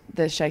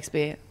the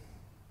Shakespeare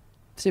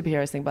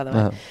superheroes thing, by the way.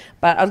 Uh-huh.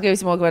 But I'll give you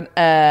some more. Going.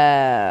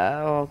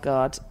 Oh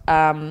God.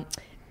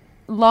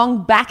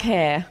 Long back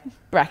hair.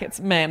 Brackets.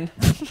 Men.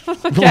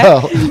 Okay.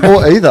 Well,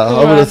 or either,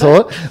 I would have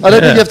thought. I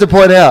don't think you have to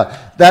point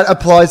out. That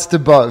applies to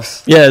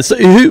both. Yeah, so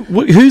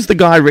who's the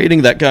guy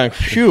reading that going,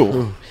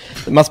 phew,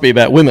 it must be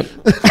about women.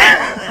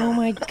 Oh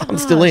my God. I'm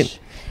still in.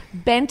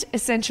 Bent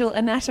essential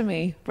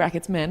anatomy.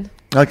 Brackets. Men.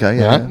 Okay,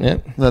 yeah. Right, yeah.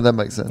 No, that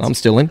makes sense. I'm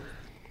still in.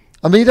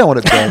 I mean, you don't want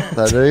it bent,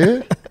 though, do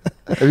you?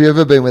 Have you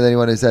ever been with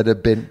anyone who's had a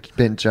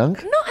bent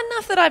junk? Not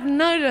enough that I've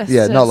noticed.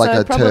 Yeah, not like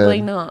so a probably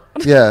turn. not.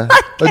 Yeah.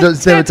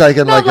 It's never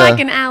taken Not like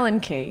an Allen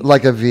key.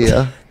 like a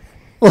veer.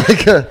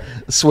 Like a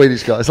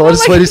Swedish guy. So a lot of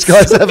like Swedish a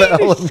guys have an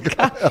Swedish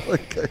Allen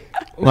key.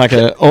 Like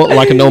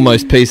an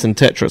almost piece in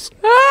Tetris.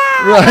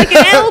 Like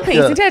an L piece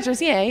Yeah. in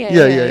Tetris. Yeah.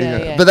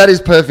 Yeah. But that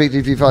is perfect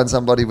if you find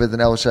somebody with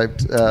an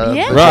L-shaped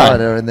Yeah.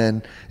 vagina, and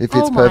then it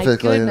fits Oh my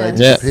perfectly, and they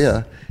goodness.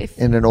 disappear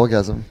in an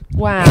orgasm.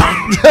 Wow.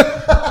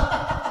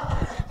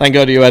 Thank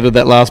God you added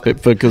that last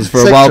bit because for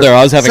a Sextress. while there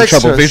I was having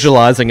trouble Sextress.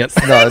 visualizing it.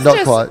 No, not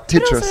Tetris. quite.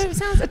 It also Tetris.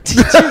 sounds like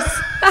Tetris.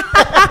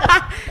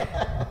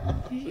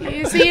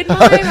 You see it, I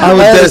Mike?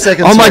 was the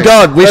second Oh my string.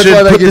 God, we That's should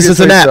why they put give this you as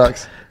an 3 app.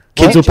 strikes.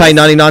 Kids will pay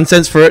 99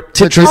 cents for it.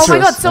 Tetris. Oh my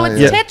God! So it's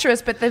Yeah.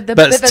 Tetris, but the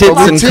But it's the tits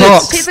long- and tits.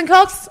 cocks. Tits and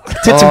cocks.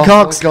 Tits Oh and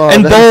cocks. my God,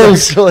 And that's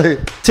balls. actually-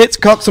 Tits,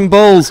 cocks and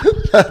balls.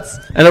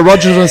 And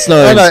erogenous Oh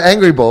nose. no,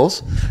 angry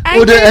balls.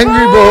 We'll do Angry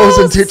angry balls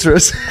and balls.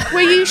 Tetris.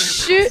 Where you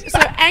shoot, so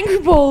angry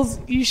balls,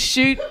 you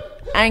shoot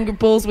angry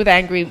balls with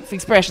angry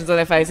expressions on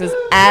their faces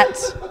at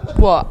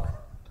what?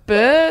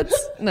 Birds?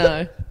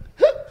 No.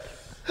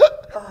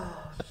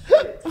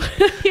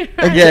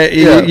 Yeah,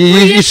 Yeah.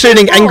 you're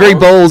shooting angry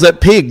balls at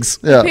pigs.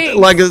 Yeah. Pigs.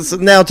 Like it's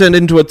now turned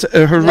into a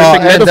horrific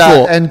and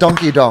metaphor.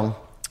 Donkey Dong.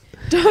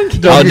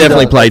 Donkey. I'll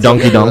definitely Dong. play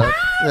Donkey Dong.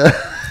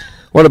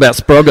 What about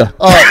Sprogger?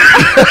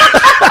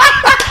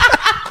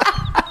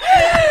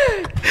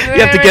 You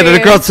have to get it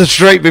across the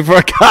street before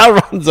a car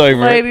runs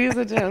over it. Ladies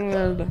and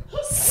gentlemen,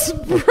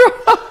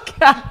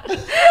 Sprocker.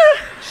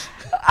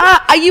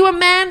 Are you a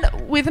man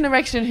with an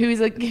erection who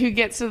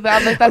gets to the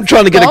other? I'm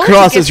trying to get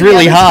across. It's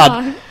really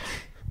hard.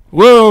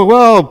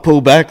 Whoa,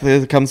 pull back.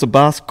 There comes a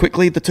bus.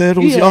 Quickly, the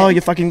turtles. Yeah. Oh,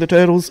 you're fucking the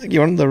turtles.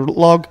 You're on the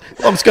log.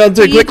 I'm just going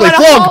too You quickly.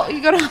 Flog!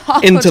 You got to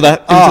hold Into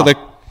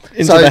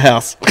So- the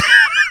house.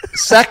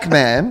 Sack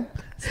man.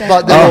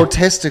 But they're all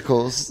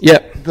testicles.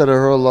 Yep. That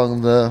are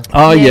along the.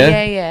 Oh,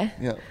 Yeah.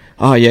 Yeah.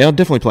 Oh, yeah, I'll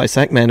definitely play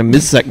Sackman and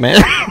Ms.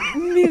 Sackman.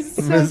 Miss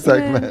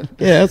Sack man.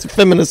 Yeah, it's a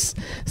feminist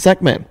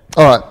Sackman.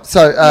 All right.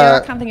 So. Yeah,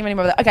 I can't think of any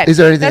more of that. Okay. is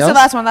there anything That's else? the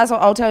last one. That's what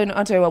I'll tell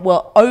you what.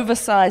 Well,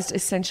 oversized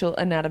essential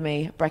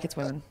anatomy brackets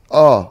women.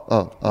 Oh.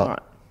 right.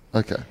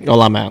 Okay.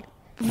 Well, I'm out.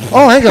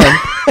 Oh, hang on.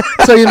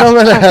 So you're not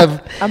going to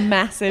have A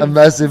massive. a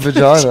massive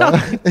vagina?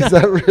 Is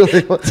that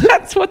really what?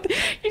 That's what.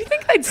 You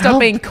think they'd stop How-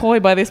 being coy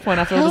by this point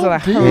after all those how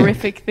other big?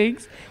 horrific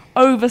things?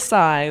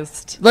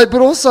 Oversized. Like,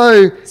 but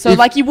also. So,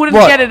 like, you wouldn't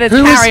get it as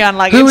who carry-on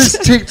luggage. Who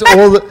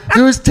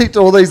has ticked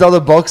all these other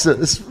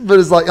boxes? But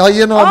it's like, oh,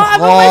 you know, I'm I'm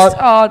hot.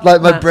 almost-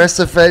 like, my no. breasts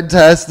are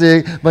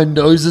fantastic. My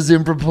nose is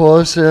in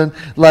proportion.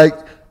 Like,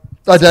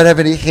 I don't have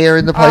any hair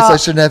in the place I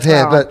shouldn't have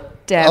hair.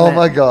 But damn oh it.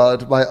 my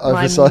God, my My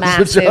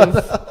oversized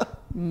vagina.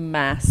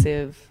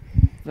 massive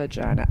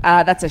vagina.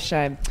 That's a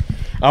shame.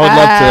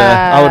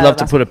 I would love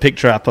to put a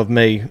picture up of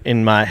me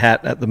in my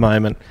hat at the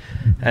moment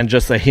and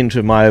just a hint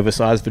of my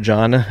oversized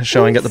vagina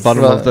showing at the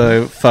bottom of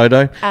the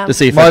photo to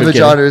see if My I could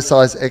vagina is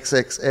size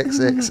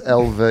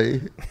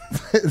XXXXLV.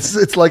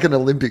 It's like an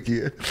Olympic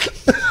year.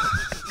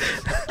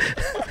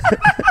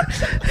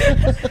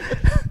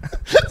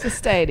 It's a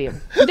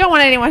stadium. You don't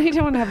want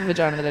to have a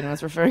vagina that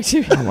anyone's referring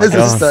to. Oh my Is it a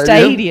God. stadium?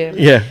 Stadium.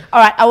 Yeah. All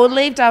right, I will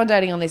leave Darwin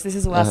dating on this. This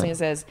is the last thing it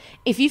says.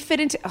 If you fit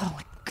into, oh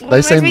my God, They it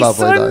makes seem me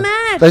lovely so though.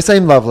 mad. They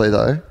seem lovely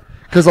though.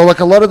 Because like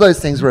a lot of those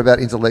things were about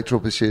intellectual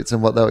pursuits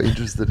and what they were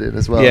interested in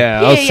as well.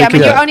 Yeah, I was yeah, sick but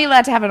of you're it. only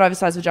allowed to have an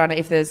oversized vagina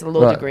if there's a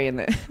law Right. degree in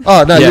there.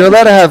 Oh no, Yeah. you're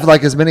allowed to have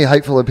like as many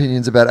hateful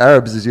opinions about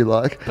Arabs as you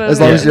like, But as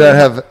long yeah. as you don't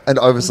have an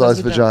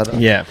oversized Vagina.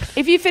 vagina. Yeah.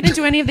 If you fit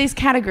into any of these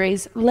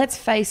categories, let's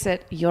face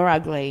it, you're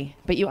ugly,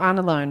 but you aren't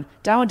alone.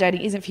 Darwin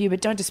dating isn't for you, but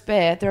don't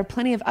despair. There are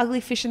plenty of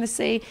ugly fish in the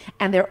sea,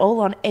 and they're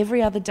all on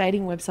every other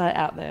dating website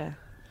out there.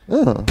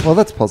 Oh, well,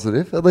 that's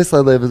positive. At least they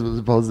leave it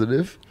as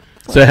positive.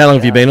 So how long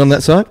have you been on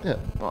that site? Yeah.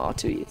 Oh,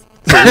 2 years.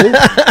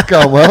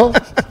 Going well.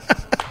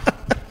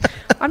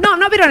 I'm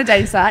not been on a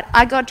dating site.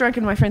 I got drunk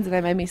and my friends and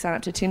they made me sign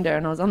up to Tinder,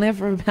 and I was on there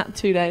for about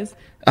 2 days.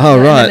 Oh,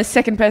 And right. then the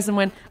second person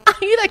went, "Are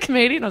you that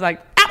comedian?" I was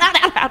like,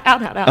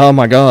 out. Oh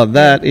my God,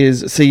 that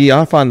is. See,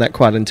 I find that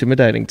quite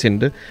intimidating.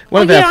 Tinder.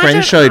 One of yeah, our I friends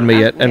don't- showed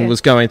me it and yeah.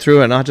 was going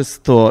through it, and I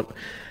just thought,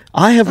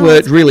 I have worked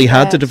it's really pretty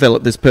hard to bad.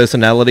 develop this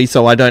personality,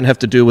 so I don't have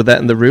to deal with that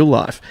in the real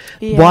life.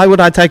 Yeah. Why would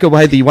I take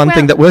away the one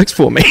thing Well- that works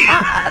for me?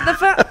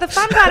 The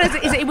fun part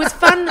is it was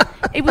fun.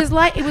 It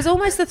was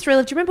almost the thrill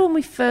of. Do you remember when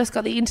we first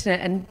got the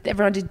internet and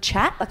everyone did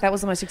chat? Like that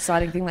was the most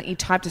exciting thing. Like you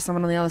type to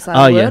someone on the other side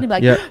of the world and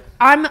you'd be like,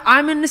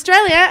 I'm in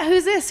Australia.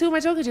 Who's this? Who am I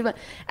talking to?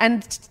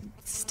 And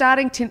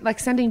starting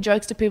sending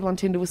jokes to people on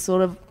Tinder was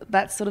sort of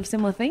that sort of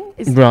similar thing.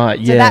 Right,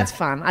 So yeah. that's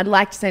fun. I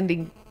liked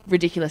sending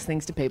ridiculous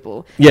things to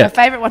people. Yeah. My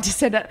favourite one to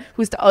send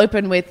was to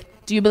open with,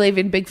 "Do you believe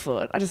in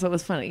Bigfoot?" I just thought it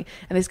was funny.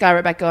 And this guy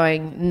wrote back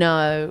going,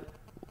 "No,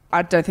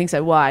 I don't think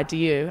so. Why? Do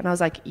you?" And I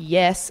was like,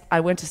 "Yes, I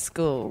went to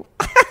school."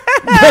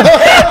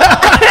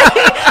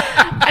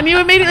 And you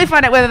immediately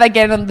find out whether they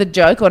get on the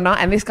joke or not.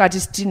 And this guy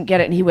just didn't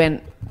get it. And he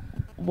went,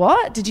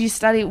 "What? Did you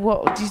study?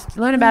 What? Did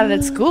you learn about it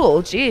at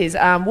school? Jeez,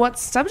 what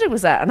subject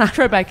was that?" And I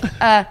wrote back,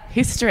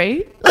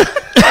 "History."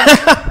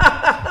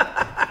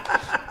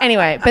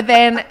 Anyway, but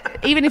then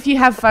even if you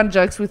have fun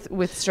jokes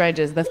with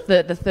strangers, the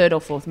third or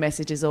fourth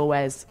message is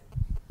always,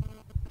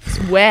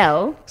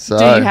 "Well, So-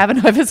 do you have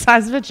an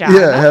oversized vagina?"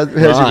 Yeah, how's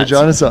your Right.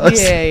 vagina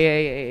size?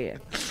 Yeah.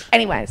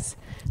 Anyways,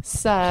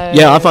 so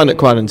Yeah, I find it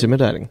quite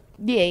intimidating.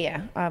 Yeah.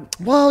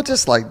 Well,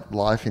 just like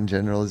life in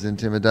general is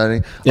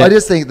intimidating. Yeah. I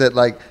just think that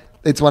like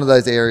it's one of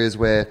those areas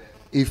where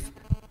if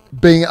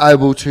being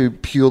able to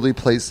purely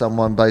please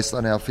someone based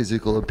on our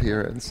physical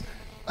appearance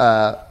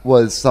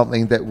was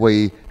something that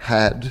we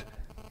had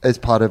as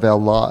part of our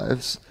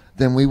lives,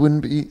 then we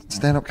wouldn't be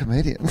stand-up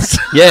comedians.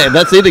 Yeah,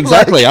 that's it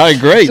exactly. I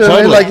agree. Do you know what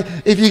I Totally. mean?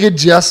 Like, if you could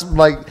just,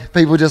 like,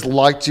 people just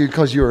liked you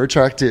because you were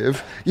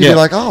attractive, you'd Yeah. be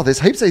like, oh, there's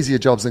heaps easier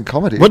jobs than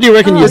comedy. What do you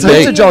reckon There's you'd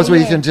heaps be? of jobs where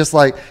you Yeah. can just,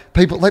 like,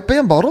 people, like, be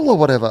a model or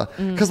whatever.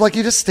 Because, like,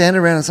 you just stand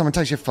around and someone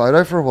takes your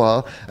photo for a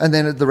while, and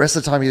then the rest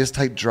of the time you just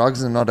take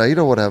drugs and not eat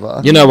or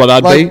whatever. You know what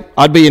I'd be? Like-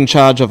 I'd be in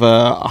charge of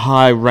a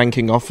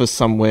high-ranking office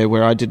somewhere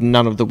where I did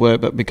none of the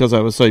work, but because I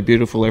was so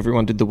beautiful,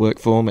 everyone did the work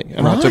for me,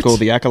 and I took Right. all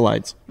the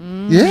accolades.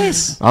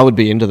 Yes. I would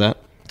be into that.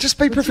 Just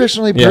be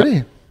professionally Yeah.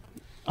 pretty.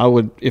 I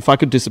would, if I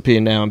could disappear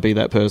now and be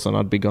that person,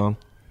 I'd be gone.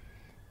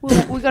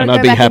 Well, we've got to And go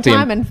I'd be back happy in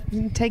and- time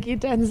and take your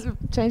dad's,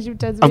 change your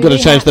dad's. I've got to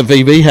VV change hat. the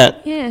VV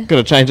hat. Yeah. Got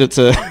to change it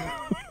to.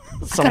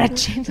 Gotta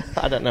change.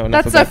 I don't know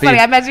enough That's so about funny.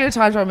 I beer. imagine a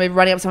time travel movie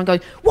running up to someone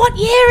going, "What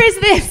year is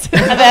this?"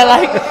 And they're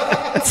like,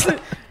 "It's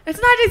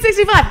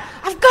 1965.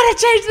 I've got to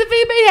change the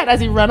VB hat."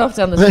 As you run off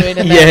down the street,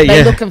 and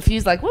they look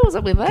confused, like, "What was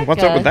up with that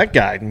What's guy?" up with that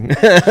guy?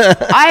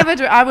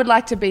 I would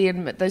like to be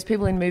in those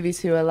people in movies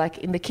who are like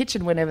in the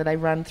kitchen whenever they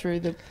run through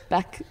the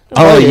back.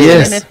 Oh,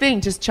 yes. in a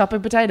thing, just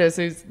chopping potatoes.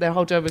 Whose their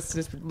whole job is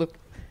to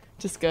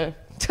just go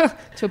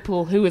to a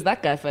pool. Who was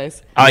that guy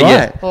face? Oh, yeah.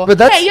 Right. Or, But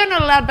that's- hey, you're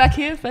not allowed back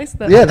here. Face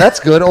that. Yeah, that's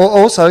good. Or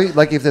also,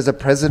 like if there's a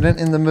president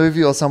in the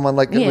movie or someone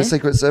like in Yeah. the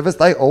Secret Service,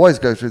 they always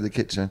go through the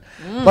kitchen.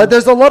 Like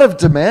there's a lot of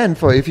demand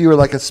for if you were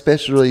like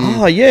especially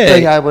Oh, yeah.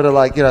 being able to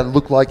like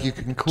look like you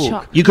can cook.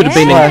 Chop. You could have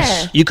Yeah. been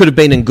in. You could have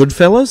been in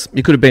Goodfellas.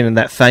 You could have been in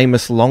that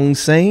famous long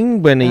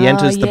scene when he Oh,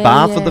 enters the yeah,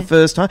 bar for yeah. the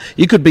first time.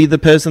 You could be the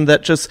person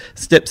that just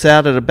steps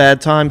out at a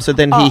bad time, so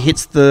then he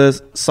hits the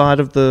side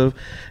of the.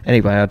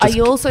 Anyway, I just. Are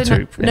you also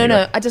too- no?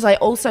 anyway. I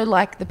also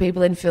like the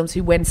people in films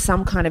who, when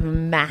some kind of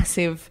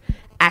massive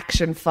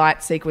action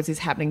fight sequence is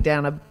happening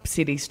down a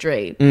city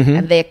street Mm-hmm.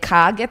 and their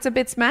car gets a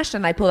bit smashed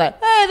and they pull that,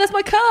 "Hey, that's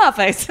my car"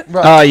 face.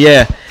 Oh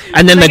yeah,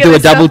 and then they Look do at a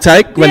this double stuff.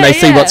 take when Yeah, they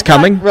see yeah. what's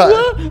coming.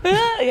 Right.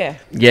 Yeah,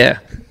 Yeah,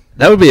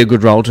 that would be a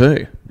good role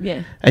too.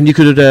 yeah. And you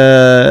could have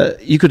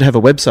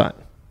a website.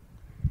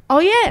 Oh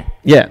yeah.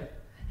 Yeah,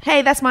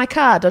 Hey, that's my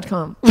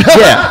car.com.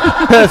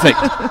 yeah, perfect.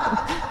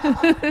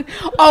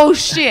 Oh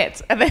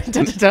shit! And then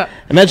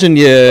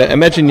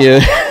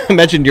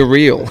Imagine you're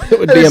real. It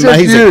would be It's just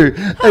amazing. you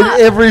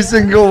and every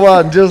single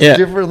one just Yeah.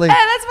 differently. Hey,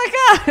 that's my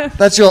car.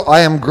 That's your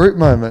I am Groot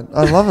moment.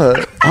 I love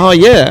it. Oh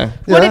yeah.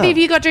 What Yeah. have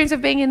you got dreams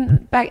of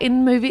being back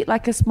in movie,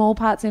 like a small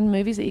parts in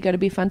movies that you got to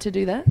be fun to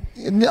do that?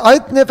 I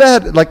never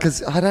had like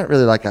because I don't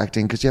really like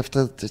acting because you have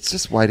to. It's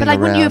just waiting But like,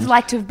 around. wouldn't you have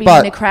liked to have been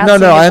But in a crowd? no,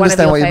 scene no, of I one of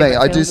understand your what you mean.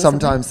 favourite I do films or something?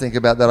 sometimes think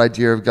about that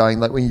idea of going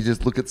like when you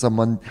just look at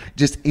someone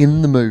just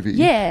in the movie,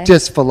 Yeah.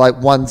 just for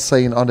like one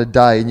scene on a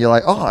day, and you're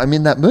like, oh, I'm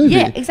in that movie.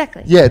 Yeah,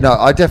 exactly. Yeah, no,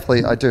 I do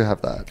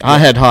have that. I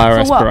had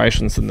higher For what?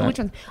 aspirations than For that. which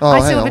one? Oh, I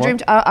hang still have on, a dream.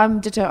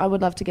 what? I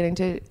would love to get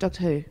into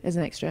Doctor Who as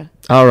an extra.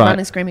 All right.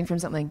 Running screaming from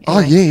something. Oh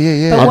Anyway.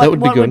 yeah. But Oh, what, that would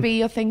be what good. would be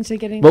your thing to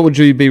get into? What would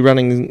you be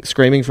running,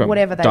 screaming from?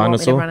 Whatever they Dinosaur? want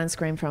me to run and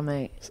scream from,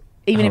 mate.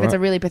 Even if it's a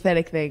Alright. really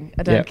pathetic thing,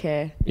 I don't Yeah.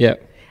 care. Yeah.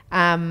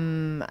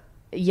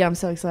 Yeah, I'm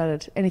so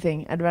excited.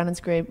 Anything, I'd run and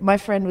scream. My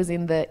friend was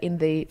in the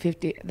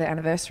 50th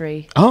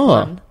anniversary. Oh.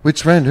 one.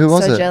 Which friend? Who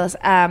was So it? jealous.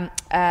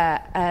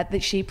 That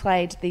she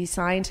played the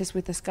scientist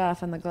with the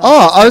scarf and the glasses.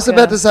 Oh, I was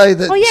about to say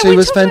that she we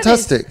was talked about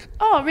this. fantastic.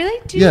 Oh,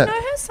 really? Do Yeah. you know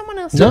her? Someone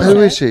else? So does who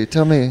her. is she?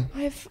 Tell me.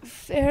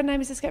 Her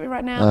name is escaping me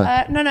right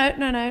now.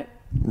 No.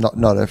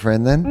 Not her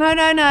friend then. No.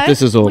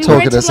 This is all We talking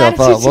rented herself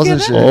latitude up,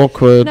 wasn't together. she?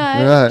 Awkward. No.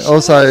 Right. she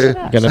Also- made it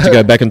up. Gonna have to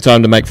go back in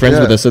time to make friends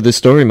Yeah. with her, so this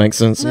story makes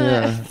sense.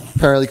 Yeah.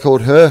 Apparently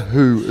called her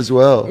Who as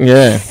well.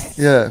 Yeah.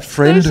 Yeah.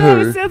 Friend So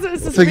Who.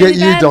 it's just Forget really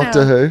you, bad Doctor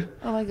now. Who.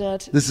 Oh my god.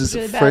 This it's is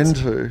really bad. Friend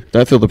Who.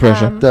 Don't feel the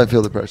pressure. Don't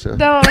feel the pressure.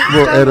 No,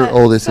 We'll stop edit it.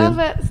 all this Stop in.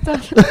 it.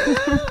 Stop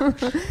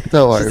it.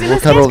 Don't worry. She's in We'll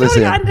a cut all sketch this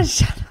in. going on.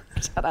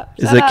 Shut up.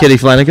 Is Shut it up. Kitty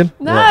Flanagan?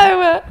 No.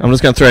 I'm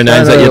just going to throw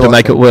names No, at you no, to no.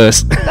 make it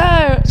worse.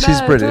 No. She's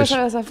no, British.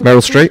 don't tell us.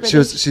 Meryl Streep?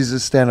 She's a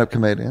stand-up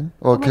comedian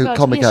or Oh my God,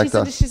 comic yeah,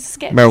 actor. She's a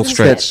sketch. Meryl she's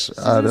in a Streep. sketch. She's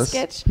in a Artist.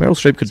 sketch. Meryl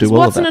Streep could She's do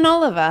all of Watson that. and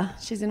Oliver.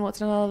 She's in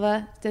Watson and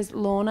Oliver. There's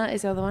Lorna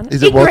is the other one.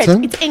 Is it Ingrid.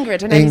 Watson? It's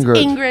Ingrid. Her name is Ingrid.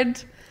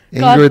 Ingrid.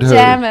 God Ingrid who?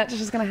 damn it.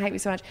 She's going to hate me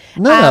so much.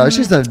 No,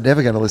 she's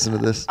never going to listen to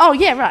this. Oh,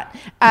 yeah, right.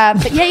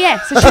 But yeah.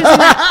 So she was in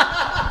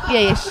that.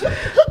 Yeah.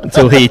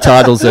 Until he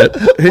titles it.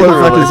 Who the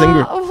fuck is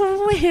Ingrid?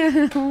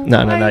 Oh,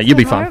 No, you'll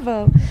be fine.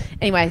 fine.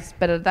 Anyways,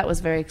 but that was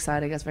very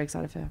exciting. I was very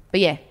excited for her. But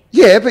yeah.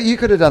 Yeah, but you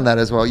could have done that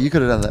as well. You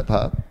could have done that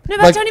part. No,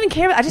 but I don't even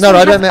care. I just No,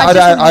 I don't don't. have-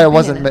 I just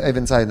wasn't opinion.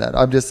 even saying that.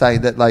 I'm just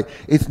saying that like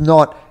it's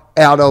not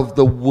out of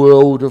the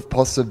world of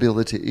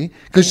possibility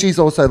because she's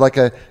also like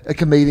a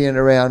comedian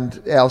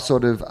around our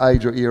sort of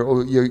age or era.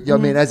 Or I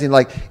mean, as in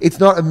like it's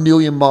not a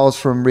million miles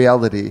from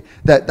reality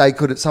that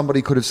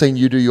somebody could have seen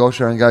you do your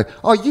show and go,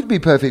 oh, you'd be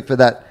perfect for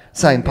that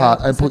same part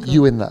and put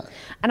you in that.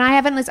 And I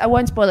haven't listened. I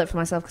won't spoil it for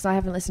myself because I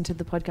haven't listened to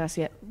the podcast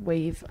yet.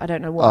 I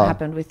don't know what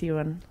happened with you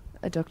and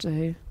a Doctor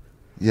Who.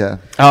 Yeah.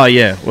 Oh,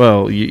 yeah.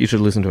 Well, you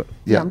should listen to it.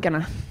 Yeah. I'm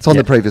gonna. It's on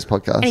Yeah. the previous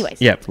podcast.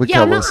 Anyways. Yeah. With Yeah,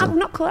 Cal I'm Wilson.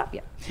 not caught up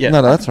yet. Yeah.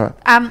 No, that's right.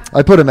 Um,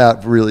 I put them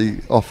out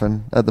really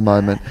often at the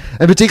moment,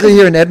 and particularly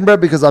here in Edinburgh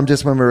because I'm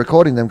just when we're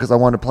recording them because I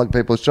want to plug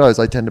people's shows.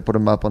 I tend to put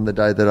them up on the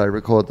day that I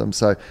record them,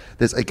 so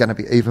there's going to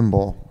be even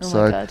more. Oh my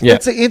so God. Yeah.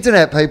 it's the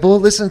internet, people.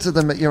 Listen to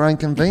them at your own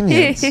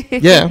convenience.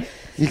 Yeah.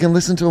 You can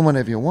listen to them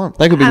whenever you want.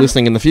 They could be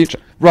listening in the future.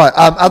 Right.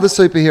 Other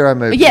superhero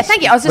movies. Yeah,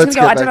 thank you. I was just Let's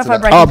going to go. I get don't know back if I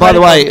to break. that. Oh, by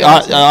the way,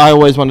 protocol. I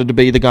always wanted to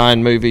be the guy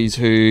in movies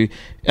who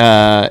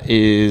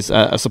is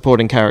a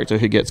supporting character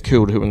who gets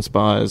killed, who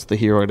inspires the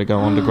hero to go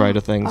on to greater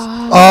things.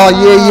 Oh,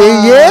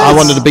 yeah. I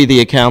wanted to be the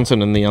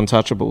accountant in The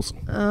Untouchables.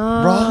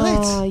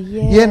 Right.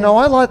 yeah. Yeah, no,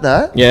 I like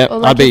that. Yeah, Or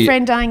like I'd be. your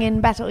friend dying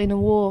in battle in a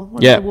war.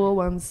 One Yeah. of the war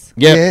ones.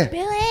 Yeah, Yeah.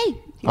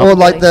 Billy. Or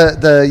like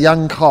the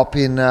young cop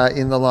in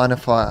The Line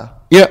of Fire.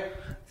 yeah,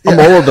 I'm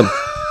all of them.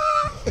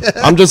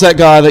 I'm just that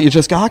guy that you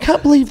just go, I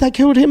can't believe they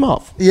killed him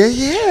off. Yeah.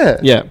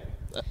 Yeah.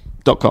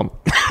 .com.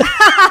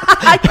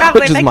 I can't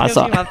Which believe is my they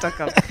site. killed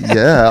him off.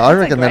 Yeah, I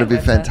reckon great that'd be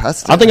website.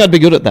 fantastic. I think I'd be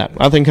good at that.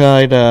 I think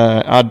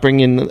I'd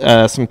bring in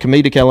some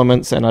comedic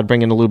elements and I'd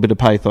bring in a little bit of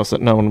pathos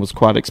that no one was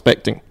quite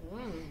expecting.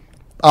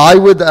 I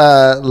would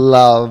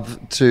love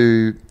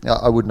to.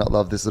 I would not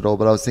love this at all,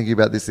 but I was thinking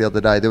about this the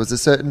other day. There was a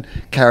certain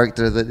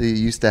character that you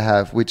used to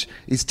have, which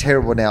is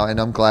terrible now, and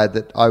I'm glad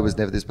that I was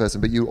never this person.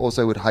 But you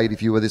also would hate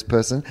if you were this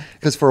person,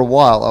 because for a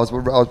while I was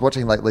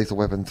watching like Lethal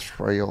Weapon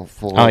 3 or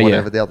 4 or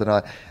whatever the other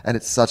night, and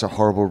it's such a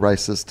horrible,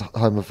 racist,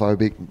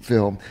 homophobic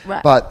film.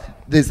 Right. But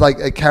there's like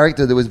a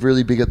character that was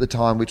really big at the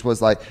time, which was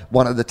like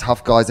one of the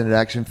tough guys in an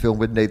action film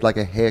would need like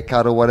a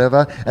haircut or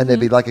whatever, and there'd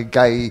be like a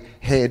gay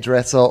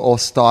hairdresser or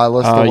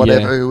stylist or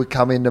whatever who would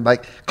come in to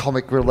make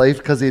comic relief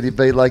because he'd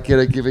be like, you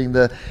know, giving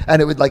the,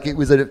 and it would like, it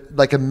was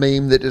like a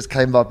meme that just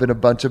came up in a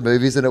bunch of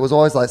movies, and it was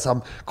always like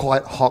some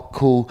quite hot,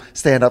 cool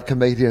stand-up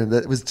comedian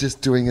that was just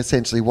doing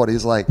essentially what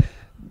is like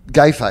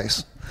gay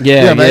face. Yeah,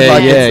 You know what I mean? yeah,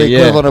 Like yeah, it's the yeah.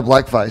 equivalent of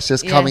blackface,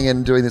 just Yeah. coming in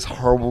and doing this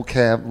horrible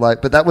camp.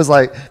 Like, but that was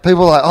like,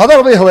 people were like, oh,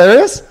 that'll be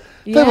hilarious.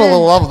 People Yeah.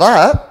 will love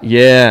that.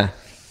 Yeah.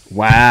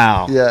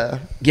 Wow. Yeah.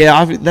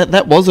 Yeah,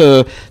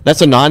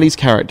 that's a 90s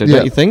character, Yeah.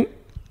 don't you think?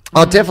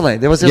 Oh, definitely.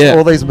 There was just Yeah.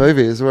 all these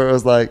movies where it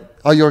was like,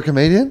 oh, you're a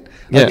comedian?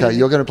 Yeah. Okay,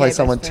 you're going to play Gay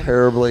someone best friend.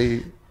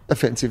 terribly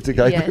offensive to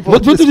gay Yeah. people.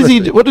 What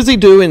does he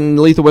do in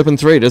Lethal Weapon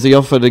 3? Does he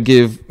offer to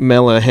give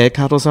Mel a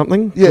haircut or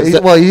something? Yeah, Is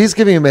that- he's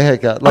giving him a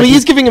haircut. I mean,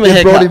 he's giving him a they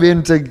haircut. brought him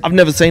in to... I've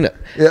never seen it.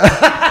 Yeah.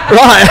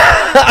 Right.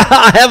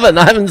 I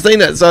haven't seen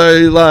it.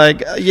 So,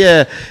 like,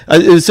 yeah.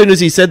 As soon as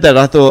he said that,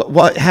 I thought,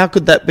 what? How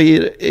could that be?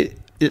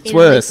 It's In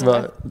worse. Lethal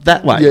Weapon.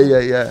 That way.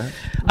 Yeah.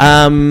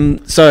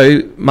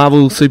 So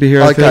Marvel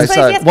superhero Okay, films.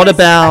 so- Yes, what please.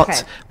 about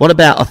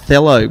Okay.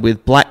 Othello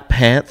with Black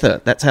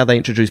Panther? That's how they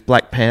introduced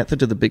Black Panther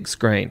to the big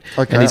screen.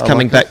 Okay, and he's I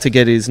coming like back it. to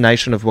get his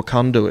nation of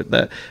Wakanda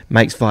that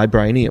makes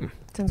vibranium.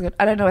 Sounds good.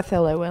 I don't know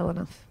Othello well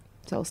enough,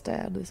 so I'll stay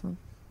out of this one.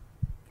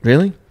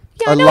 Really?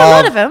 Yeah, I know a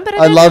lot of them, but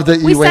I don't love know. that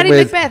you we went studied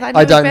with. Macbeth.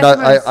 I don't know.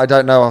 Macbeth most. I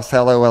don't know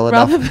Othello well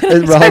enough.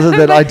 Rather Rather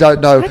than I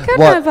don't know I can't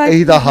what have, like-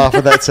 either half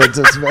of that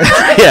sentence meant.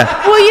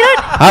 Yeah. Well, you don't.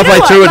 Halfway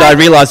through it, I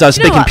realised I was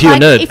you know speaking what, pure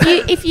like,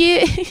 nerd. If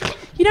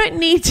you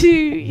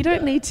You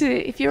don't need to.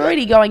 If you're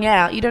already going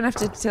out, you don't have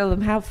to tell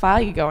them how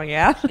far you're going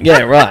out.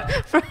 Yeah, right.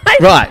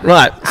 Right.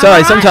 Sorry,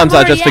 Alright, sometimes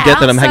I'm I just already forget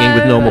that out, I'm hanging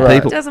with so normal Right.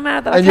 people. It doesn't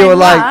matter that I And came you were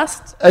like,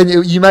 last. and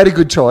you made a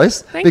good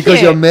choice Thank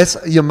because you.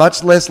 you're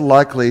much less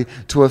likely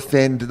to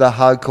offend the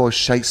hardcore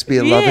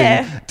Shakespeare-loving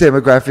Yeah.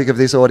 demographic of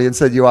this audience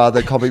than you are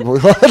the comic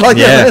book.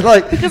 Yeah.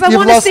 Because I you've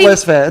wanna lost seem-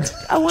 less fans.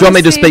 I Do you want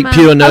me to speak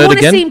pure nerd I want to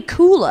again? seem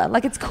cooler.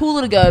 Like it's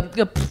cooler to go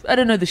 "Pff, I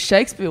don't know the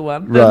Shakespeare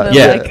one. Right. And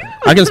Yeah, they're like,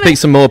 I can speak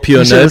some more pure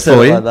You should have nerd said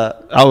for it you. like that.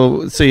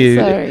 I'll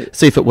Sorry.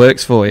 see if it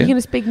works for You're you. going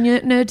to speak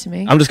nerd to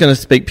me? I'm just going to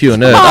speak pure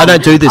nerd. I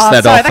don't do this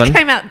that sorry, often. That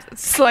came out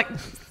like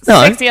No.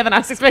 sexier than I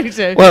was expecting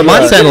to. Well, it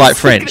might Yeah. sound like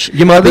French.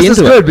 You might be This is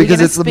into good it. because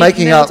gonna it's speak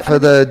making nerd- up for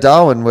the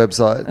Darwin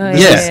website. Oh,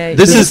 Yeah.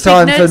 This You is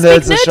time for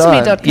nerds to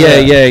shine.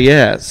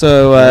 Yeah.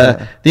 So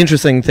the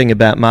interesting thing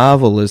about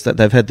Marvel is that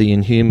they've had the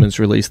Inhumans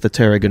release the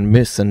Terrigen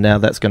Mists, and now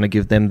that's going to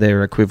give them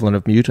their equivalent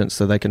of mutants,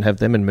 so they can have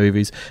them in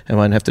movies and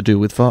won't have to deal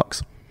with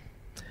Fox.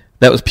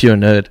 That was pure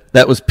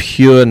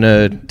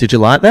nerd. Did you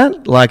like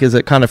that? Like, is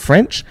it kind of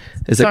French?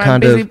 Is Sorry, it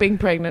kind I'm busy of? being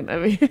pregnant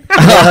over here. See,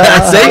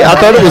 I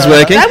thought it was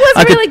working. That was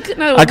I could, really good.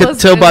 No, I it could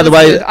was- tell it by the was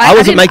way good. I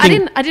wasn't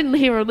making. I didn't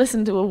hear or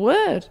listen to a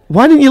word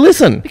Why didn't you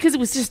listen? because it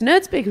was just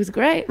nerd speak. It was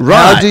great.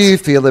 Right. How do you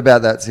feel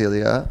about that,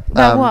 Celia?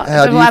 About what?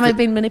 How do Well, you I'm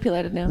being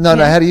manipulated now. No.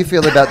 Yeah. How do you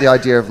feel about the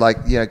idea of like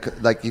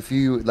like if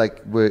you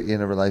like were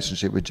in a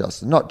relationship with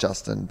Justin, not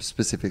Justin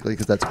specifically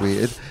because that's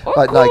weird,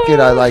 but like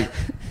like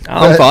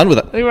I'm fine with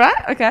it. Are you right?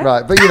 Okay.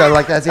 right, but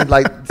like as in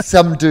like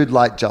some dude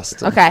like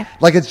Justin. Okay.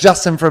 Like it's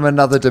Justin from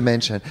another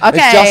dimension. Okay.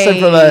 It's Justin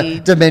from a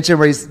dimension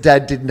where his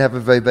dad didn't have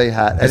a VB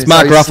hat. and It's so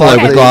Mark he's Ruffalo slightly-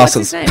 with What's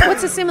glasses. his name?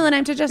 What's a similar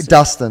name to Justin?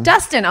 Dustin.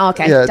 Dustin. Oh,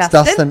 okay. Yeah, it's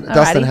Dustin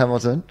Alrighty.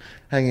 Hamilton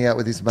hanging out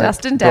with his mate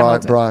Dustin Brian,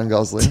 Hamilton. Brian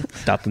Gosling.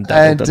 Dustin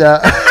And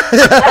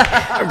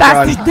Hamilton.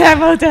 Dustin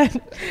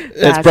Hamilton.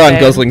 It's Brian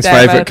Gosling's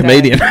favourite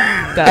comedian.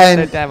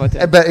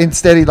 But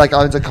instead he like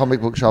owns a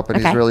comic book shop and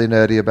he's Okay. really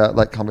nerdy about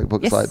like comic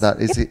books Yes. like that.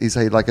 Is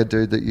he like a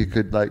dude that you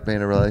could like be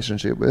in a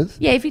relationship with?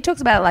 Yeah, if he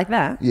talks about it like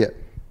that. Yeah.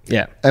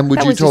 Yeah. And would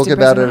That you was just talk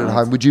about it impressive at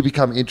knowledge. home? Would you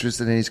become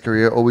interested in his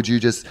career, or would you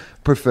just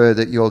prefer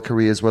that your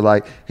careers were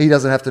like he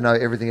doesn't have to know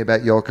everything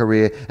about your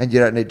career, and you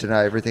don't need to know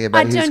everything about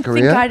I his don't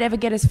career? think I'd ever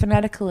get as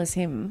fanatical as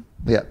him.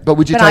 Yeah, but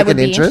would you But I take would an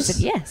be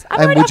interest? interested, yes. I've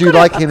And already- would you I've got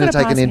a- like I've him to got a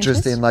take an passing interest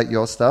interest. in like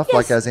your stuff? Yes.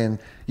 Like as in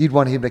you'd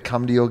want him to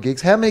come to your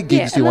gigs? How many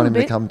gigs do you a want him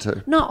little to bit.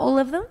 come to? Not all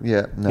of them.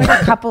 Yeah, no.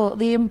 But a couple,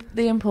 the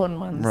important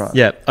ones. Right.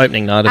 Yeah.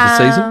 Opening night of the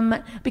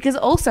season. Because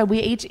also we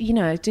each,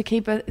 to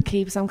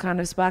keep some kind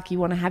of spark, you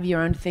want to have your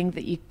own thing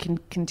that you can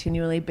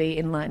continually be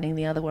enlightening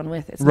the other one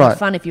with. It's Right. not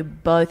fun if you're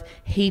both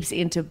heaps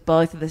into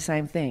both of the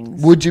same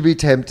things. Would you be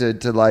tempted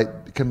to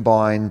like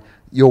combine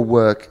your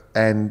work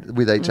and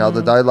with each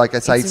other though? Like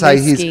say It's say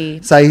risky.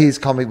 his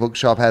comic book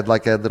shop had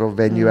like a little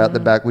venue out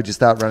the back. Would you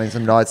start running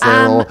some nights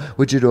there, or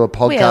would you do a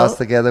podcast well-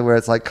 together where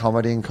it's like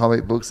comedy and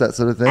comic books, that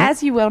sort of thing?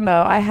 As you well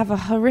know, I have a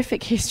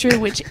horrific history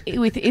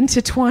with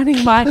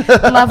intertwining my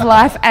love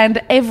life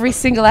and every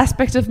single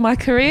aspect of my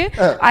career.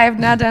 I have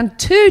now done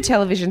 2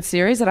 television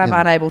series that I'm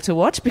unable to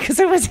watch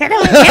because it was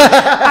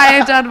I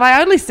have done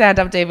my only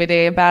stand-up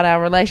DVD about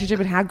our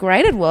relationship and how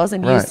great it was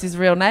and Right. used his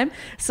real name.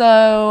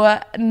 So,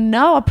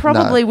 no, I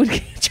probably would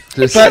get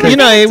Just- But wait a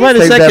Keep that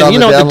on second. You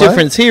know the what down the low.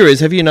 difference here is?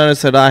 Have you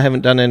noticed that I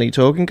haven't done any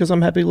talking because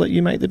I'm happy to let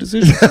you make the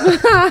decision?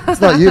 It's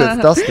not you,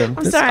 it's Dustin.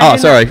 I'm sorry. Oh,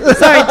 sorry.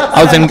 Sorry.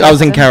 I was in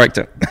Dustin.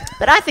 character.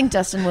 But I think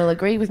Dustin will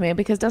agree with me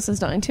because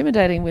Dustin's not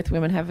intimidating with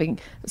women having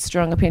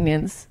strong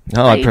opinions.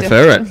 No, I Hey,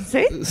 prefer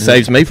Dustin. it. See?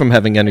 Saves me from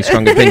having any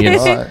strong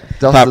opinions. Right.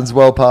 Dustin's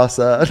well past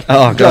that.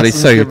 Oh, God, he's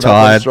Dustin's so given up on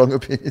tired. strong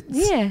opinions.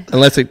 Yeah.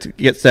 Unless it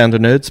gets down to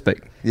nerd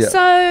speak. Yeah.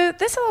 So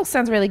this all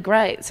sounds really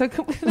great. So are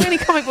there any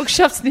comic book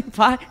shops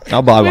nearby?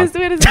 I'll buy one.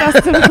 Where does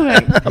Dustin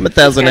work? I'm a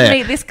thousandaire.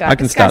 Meet this guy. I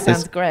can this guy start this.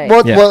 sounds great.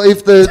 What? Yeah. Well,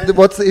 if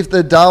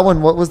the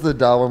Darwin? What was the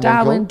Darwin one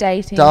Darwin called?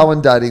 dating.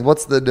 Darwin dating.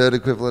 What's the nerd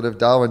equivalent of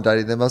Darwin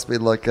dating? There must be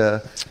like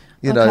a,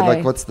 Okay.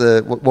 like what's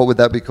the what would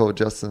that be called,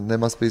 Justin? There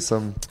must be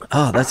some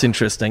Oh, that's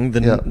interesting.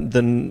 Yeah.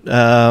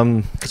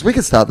 because we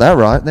could start that,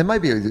 right?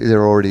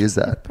 There already is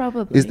that.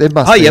 Probably. There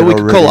must. Oh be yeah, we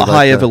could call it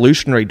already, like,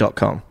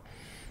 highevolutionary.com.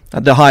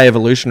 The High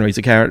Evolutionary is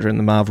a character in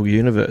the Marvel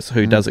Universe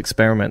who does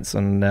experiments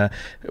and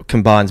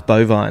combines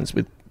bovines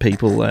with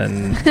people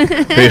and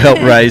who help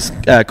raise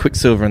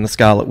Quicksilver and the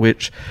Scarlet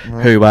Witch,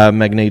 who are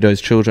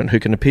Magneto's children, who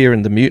can appear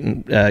in the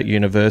mutant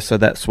universe, so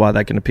that's why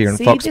they can appear in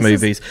See, Fox this is-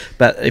 movies.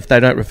 But if they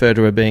don't refer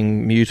to her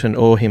being mutant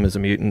or him as a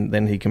mutant,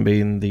 then he can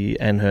be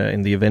in her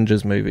in the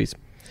Avengers movies.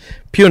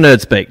 Pure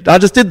nerd speak. I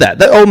just did that.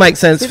 That all makes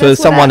sense See, for that's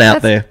what someone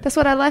out that's- there. That's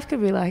what our life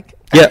could be like.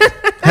 Yeah.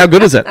 How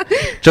good is it?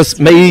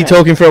 Just me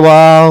talking for a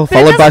while, But it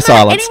followed by doesn't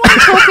matter.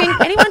 silence.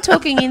 Anyone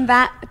talking in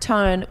that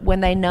tone when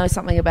they know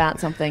something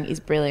about something is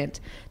brilliant.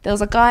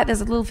 There's a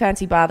little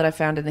fancy bar that I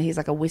found and he's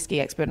like a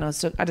whiskey expert, and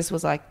I just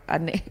was like,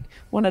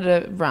 wanted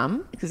a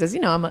rum because, as you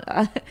know,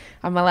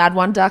 I'm allowed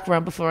 1 dark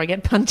rum before I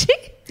get punchy.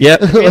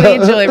 Yep. I really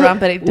enjoy rum,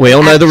 but it We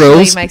all know the actually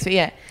rules. Makes me,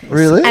 yeah.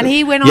 Really? And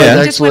he went on. Yeah.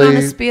 He just went on a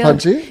Actually spiel.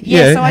 punchy?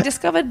 Yeah, Yeah. So I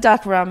discovered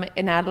dark rum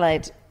in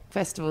Adelaide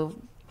Festival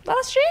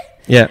last year.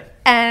 Yeah.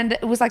 And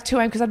it was like 2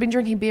 a.m. because I'd been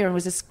drinking beer and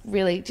was just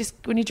really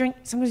when you drink,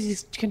 sometimes you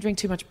just can drink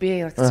too much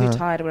beer, like it's too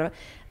tired or whatever.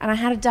 And I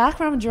had a dark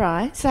rum and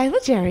dry, Sailor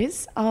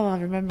Jerry's. Oh, I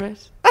remember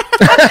it.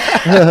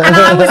 And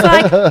I was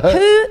like,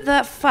 who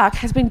the fuck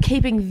has been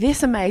keeping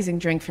this amazing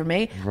drink for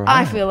me? Right.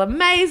 I feel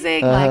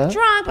amazing, like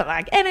drunk, but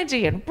like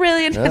energy and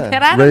brilliant. And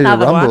then I had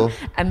another one.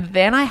 And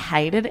then I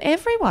hated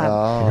everyone.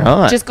 Oh.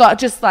 Right.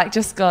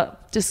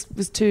 Just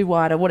was too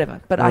wide or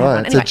whatever. But I had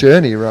one. It's a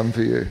journey rum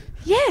for you.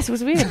 Yes, it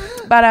was weird.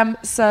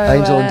 But so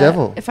Angel and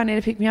Devil. If I need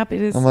to pick me up,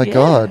 it is. Oh my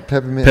God,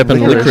 peppermint Pepper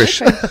and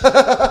licorice.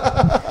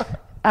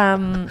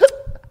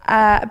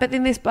 But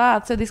then this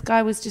bar, so this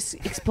guy was just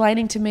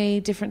explaining to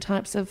me different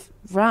types of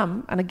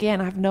rum, and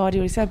again, I have no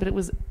idea what he said, but it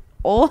was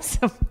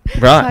awesome.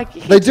 Right. Like,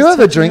 They do have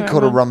a drink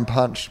called a rum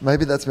punch.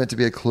 Maybe that's meant to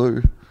be a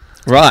clue.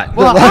 Right.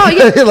 Well,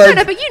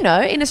 no, but you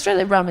know, in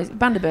Australia, rum is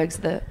Bundaberg's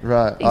the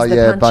right. Oh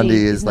yeah,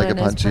 Bundy is like a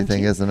punchy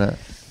thing, isn't it?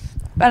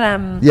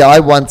 But yeah, I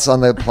once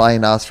on the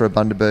plane asked for a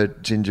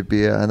Bundaberg ginger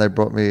beer, and they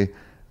brought me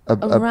a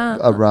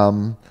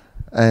rum,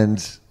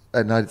 and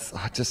I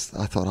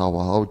thought, oh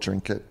well, I'll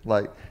drink it,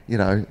 like, you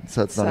know,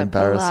 so it's not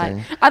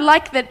embarrassing. Polite. I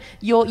like that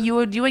you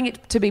were doing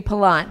it to be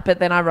polite, but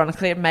then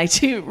ironically it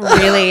made you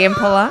really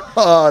impolite.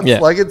 Oh,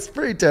 it's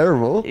pretty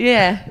terrible.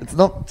 Yeah, it's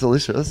not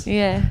delicious.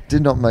 Yeah,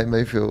 did not make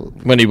me feel.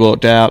 When he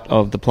walked out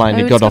of the plane,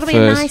 he got off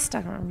first.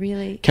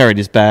 Really carried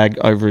his bag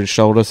over his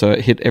shoulder, so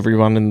it hit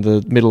everyone in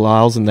the middle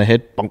aisles in the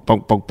head. Bonk,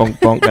 bonk, bonk, bonk,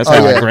 bonk. That's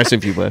how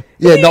aggressive you were.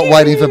 Yeah, not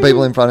waiting for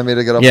people in front of me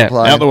to get off the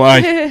plane. Out the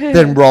way.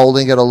 Then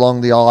rolling it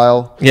along the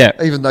aisle. Yeah,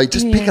 even though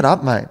just pick it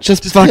up, mate.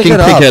 Just fucking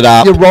pick it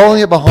up. You're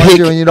rolling it behind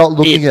you and you're not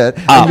looking at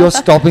it, and you're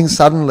stopping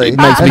suddenly. It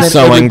makes me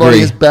so everybody angry.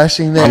 is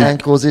bashing their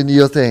ankles into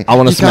your thing. I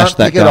want to smash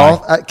that guy.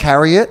 Off,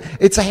 carry it.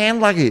 It's a hand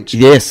luggage.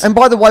 Yes. And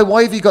by the way,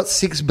 why have you got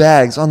 6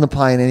 bags on the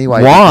plane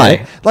anyway?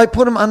 Why? Like,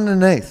 put them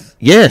underneath.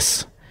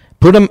 Yes.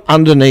 Put them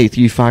underneath,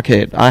 you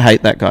fuckhead. I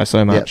hate that guy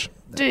so much.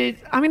 Yep. Dude,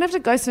 I'm going to have to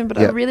go soon, but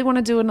I really want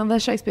to do another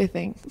Shakespeare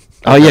thing.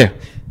 Oh, yeah.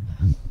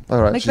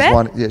 All right,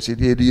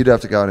 you'd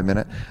have to go in a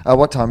minute.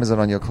 What time is it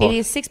on your clock? It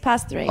is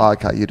 3:06. Oh,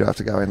 okay, you do have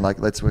to go in. Like,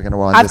 we're going to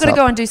wind I've this got to up.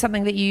 go and do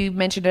something that you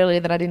mentioned earlier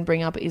that I didn't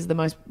bring up. Is the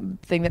most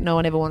thing that no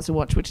one ever wants to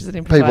watch, which is an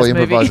improvised People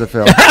movie. improvise a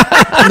film. No,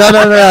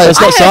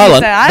 it's not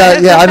silent.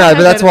 I know,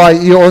 but that's why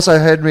you also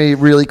heard me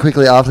really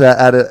quickly after that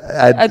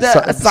add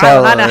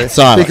silent,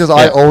 because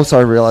I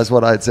also realised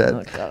what I'd said.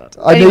 Oh, God.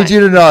 I need you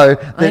to know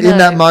that in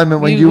that moment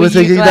when you were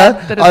thinking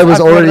that, I was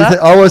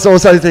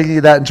also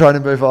thinking that and trying to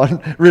move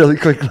on really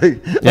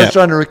quickly. I was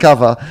trying to recover.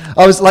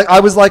 I was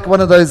like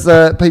one of those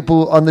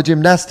people on the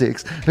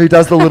gymnastics who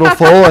does the little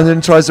fall and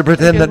then tries to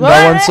pretend that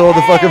no one saw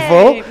the fucking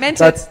fall.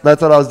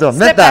 That's what I was doing.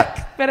 Meant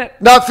that.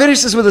 No, it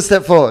finishes with a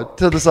step forward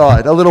to the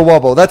side, a little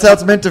wobble. That's how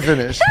it's meant to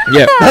finish.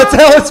 Yeah, that's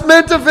how it's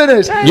meant to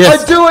finish.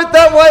 Yes. I do it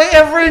that way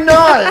every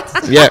night.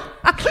 Yeah.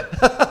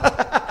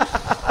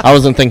 I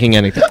wasn't thinking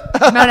anything.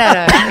 No.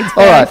 It's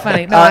very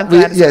funny. No, I'm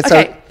glad.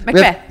 Okay,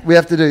 Macbeth. We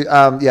have to do.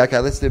 Okay.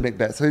 Let's do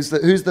Macbeth. Who's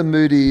the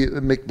moody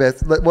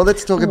Macbeth? Well,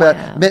 let's talk about.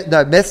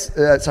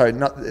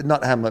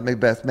 Not Hamlet.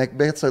 Macbeth.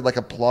 Macbeth's like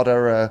a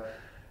plotter.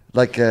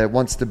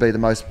 Wants to be the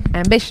most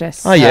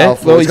ambitious. Oh yeah.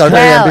 Well, he's got a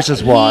very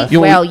ambitious wife.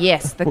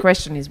 Yes. The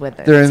question is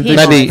whether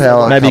maybe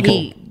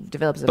he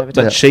develops it over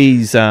time. But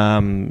she's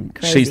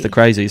the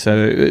crazy,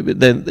 so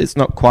then it's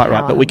not quite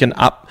right. But we can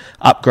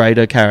upgrade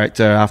her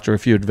character after a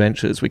few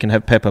adventures. We can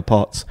have Pepper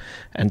Potts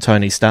and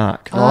Tony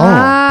Stark.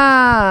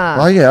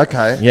 Oh yeah,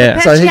 okay. Yeah.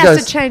 So she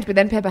has to change, but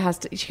then Pepper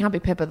she can't be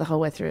Pepper the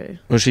whole way through.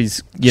 Well,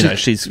 she's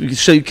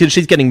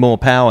getting more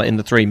power in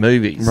the 3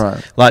 movies.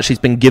 Right. Like she's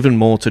been given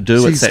more to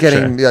do,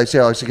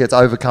 etc. She gets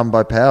overcome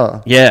by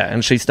power. Yeah,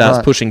 and she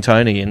starts pushing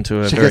Tony into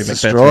a very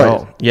Macbeth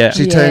role. Yeah.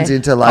 She turns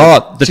into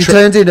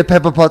turns into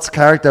Pepper Potts'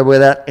 character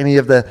without any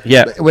of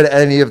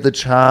the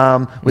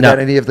charm, without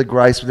any of the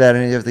grace, without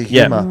any of the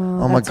humor.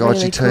 Oh my God,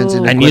 really she turns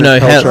cool. into and you know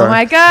how. Oh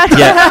my God.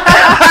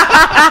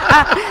 Yeah.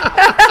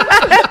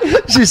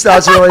 She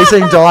starts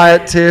releasing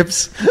diet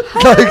tips.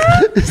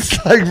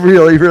 It's like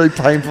really, really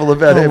painful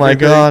about everything. Oh my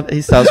God,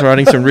 he starts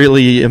writing some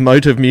really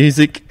emotive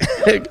music.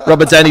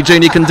 Robert Downey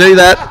Jr. can do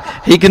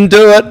that. He can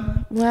do it.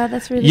 Wow,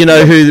 that's really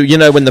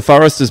cool. When the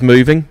forest is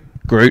moving,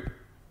 Groot.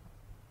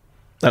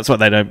 That's what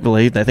they don't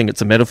believe. They think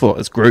it's a metaphor.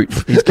 It's Groot.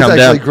 He's come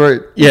down.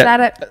 Groot.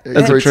 Yeah,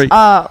 that's a tree.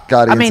 Oh,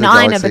 I mean,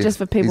 I know, but just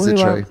for people who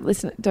are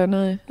listening, don't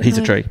know. He's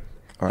a tree.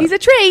 Right. He's a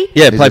tree?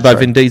 Yeah, played by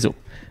Vin Diesel.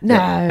 No.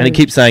 Yeah. And he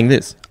keeps saying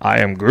this, I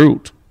am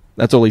Groot.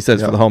 That's all he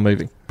says for the whole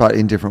movie. But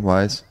in different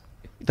ways.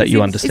 That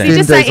you understand.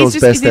 Is he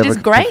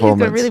just great? He's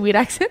got a really weird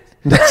accent?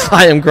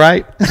 I am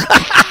great.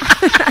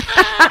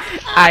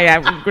 I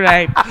am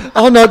great.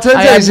 Oh no, it turns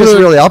out he's just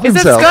really up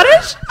himself. Is it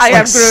Scottish? I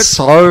am Groot.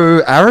 So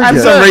arrogant.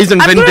 For some reason,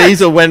 Vin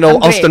Diesel went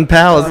all Austin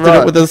Powers, did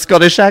it with a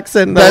Scottish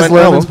accent. Baz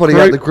Luhrmann's putting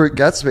out the Groot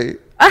Gatsby.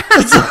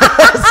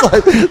 It's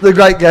like the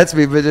Great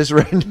Gatsby, but just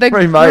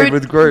remade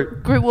with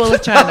Groot. Groot Wall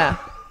of China.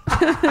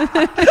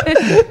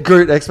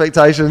 Groot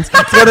expectations.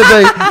 It's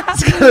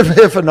gonna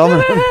be a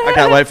phenomenon. I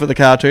can't wait for the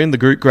cartoon, the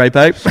Groot Grape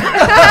Ape.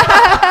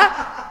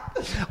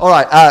 All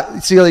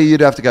right, Celia, you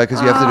do have to go because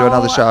you have to do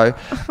another show.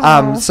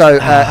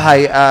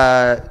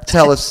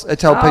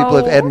 Tell people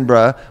of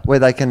Edinburgh where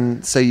they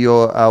can see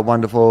your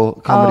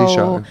wonderful comedy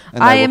show.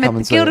 And I they am will at come the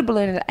and see Gilded it.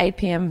 Balloon at 8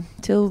 p.m.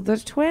 till the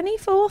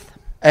 24th.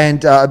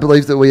 And I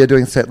believe that we are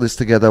doing set list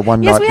together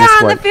one Yes, night we this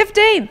are on week. the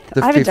 15th.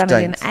 The I haven't done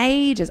it in 15th.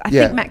 ages. I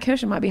Yeah. think Matt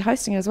Kirshen might be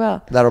hosting as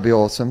well. That'll be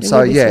awesome. It So,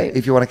 will be yeah, sweet.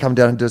 if you want to come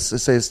down and just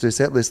see us do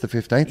set list the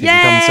 15th, you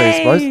can come and see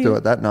us both Yay! do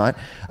it that night.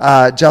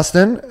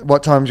 Justin,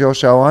 what time's your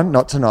show on?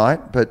 Not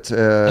tonight, but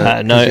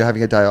No. you're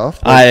having a day off.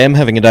 I am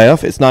having a day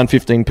off. It's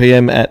 9:15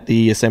 p.m. at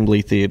the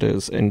Assembly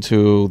Theatres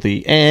until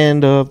the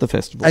end of the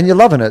festival. And you're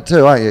loving it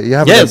too, aren't you? You're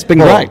having Yeah, a it's been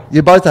ball. great.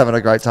 You're both having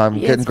a great time, Yeah,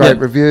 getting it's great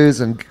good. reviews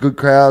and good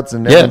crowds,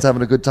 and everyone's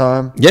having a good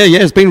time. yeah,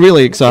 it's been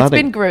really exciting. It's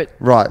been Groot.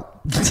 Right.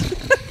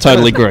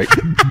 Totally great.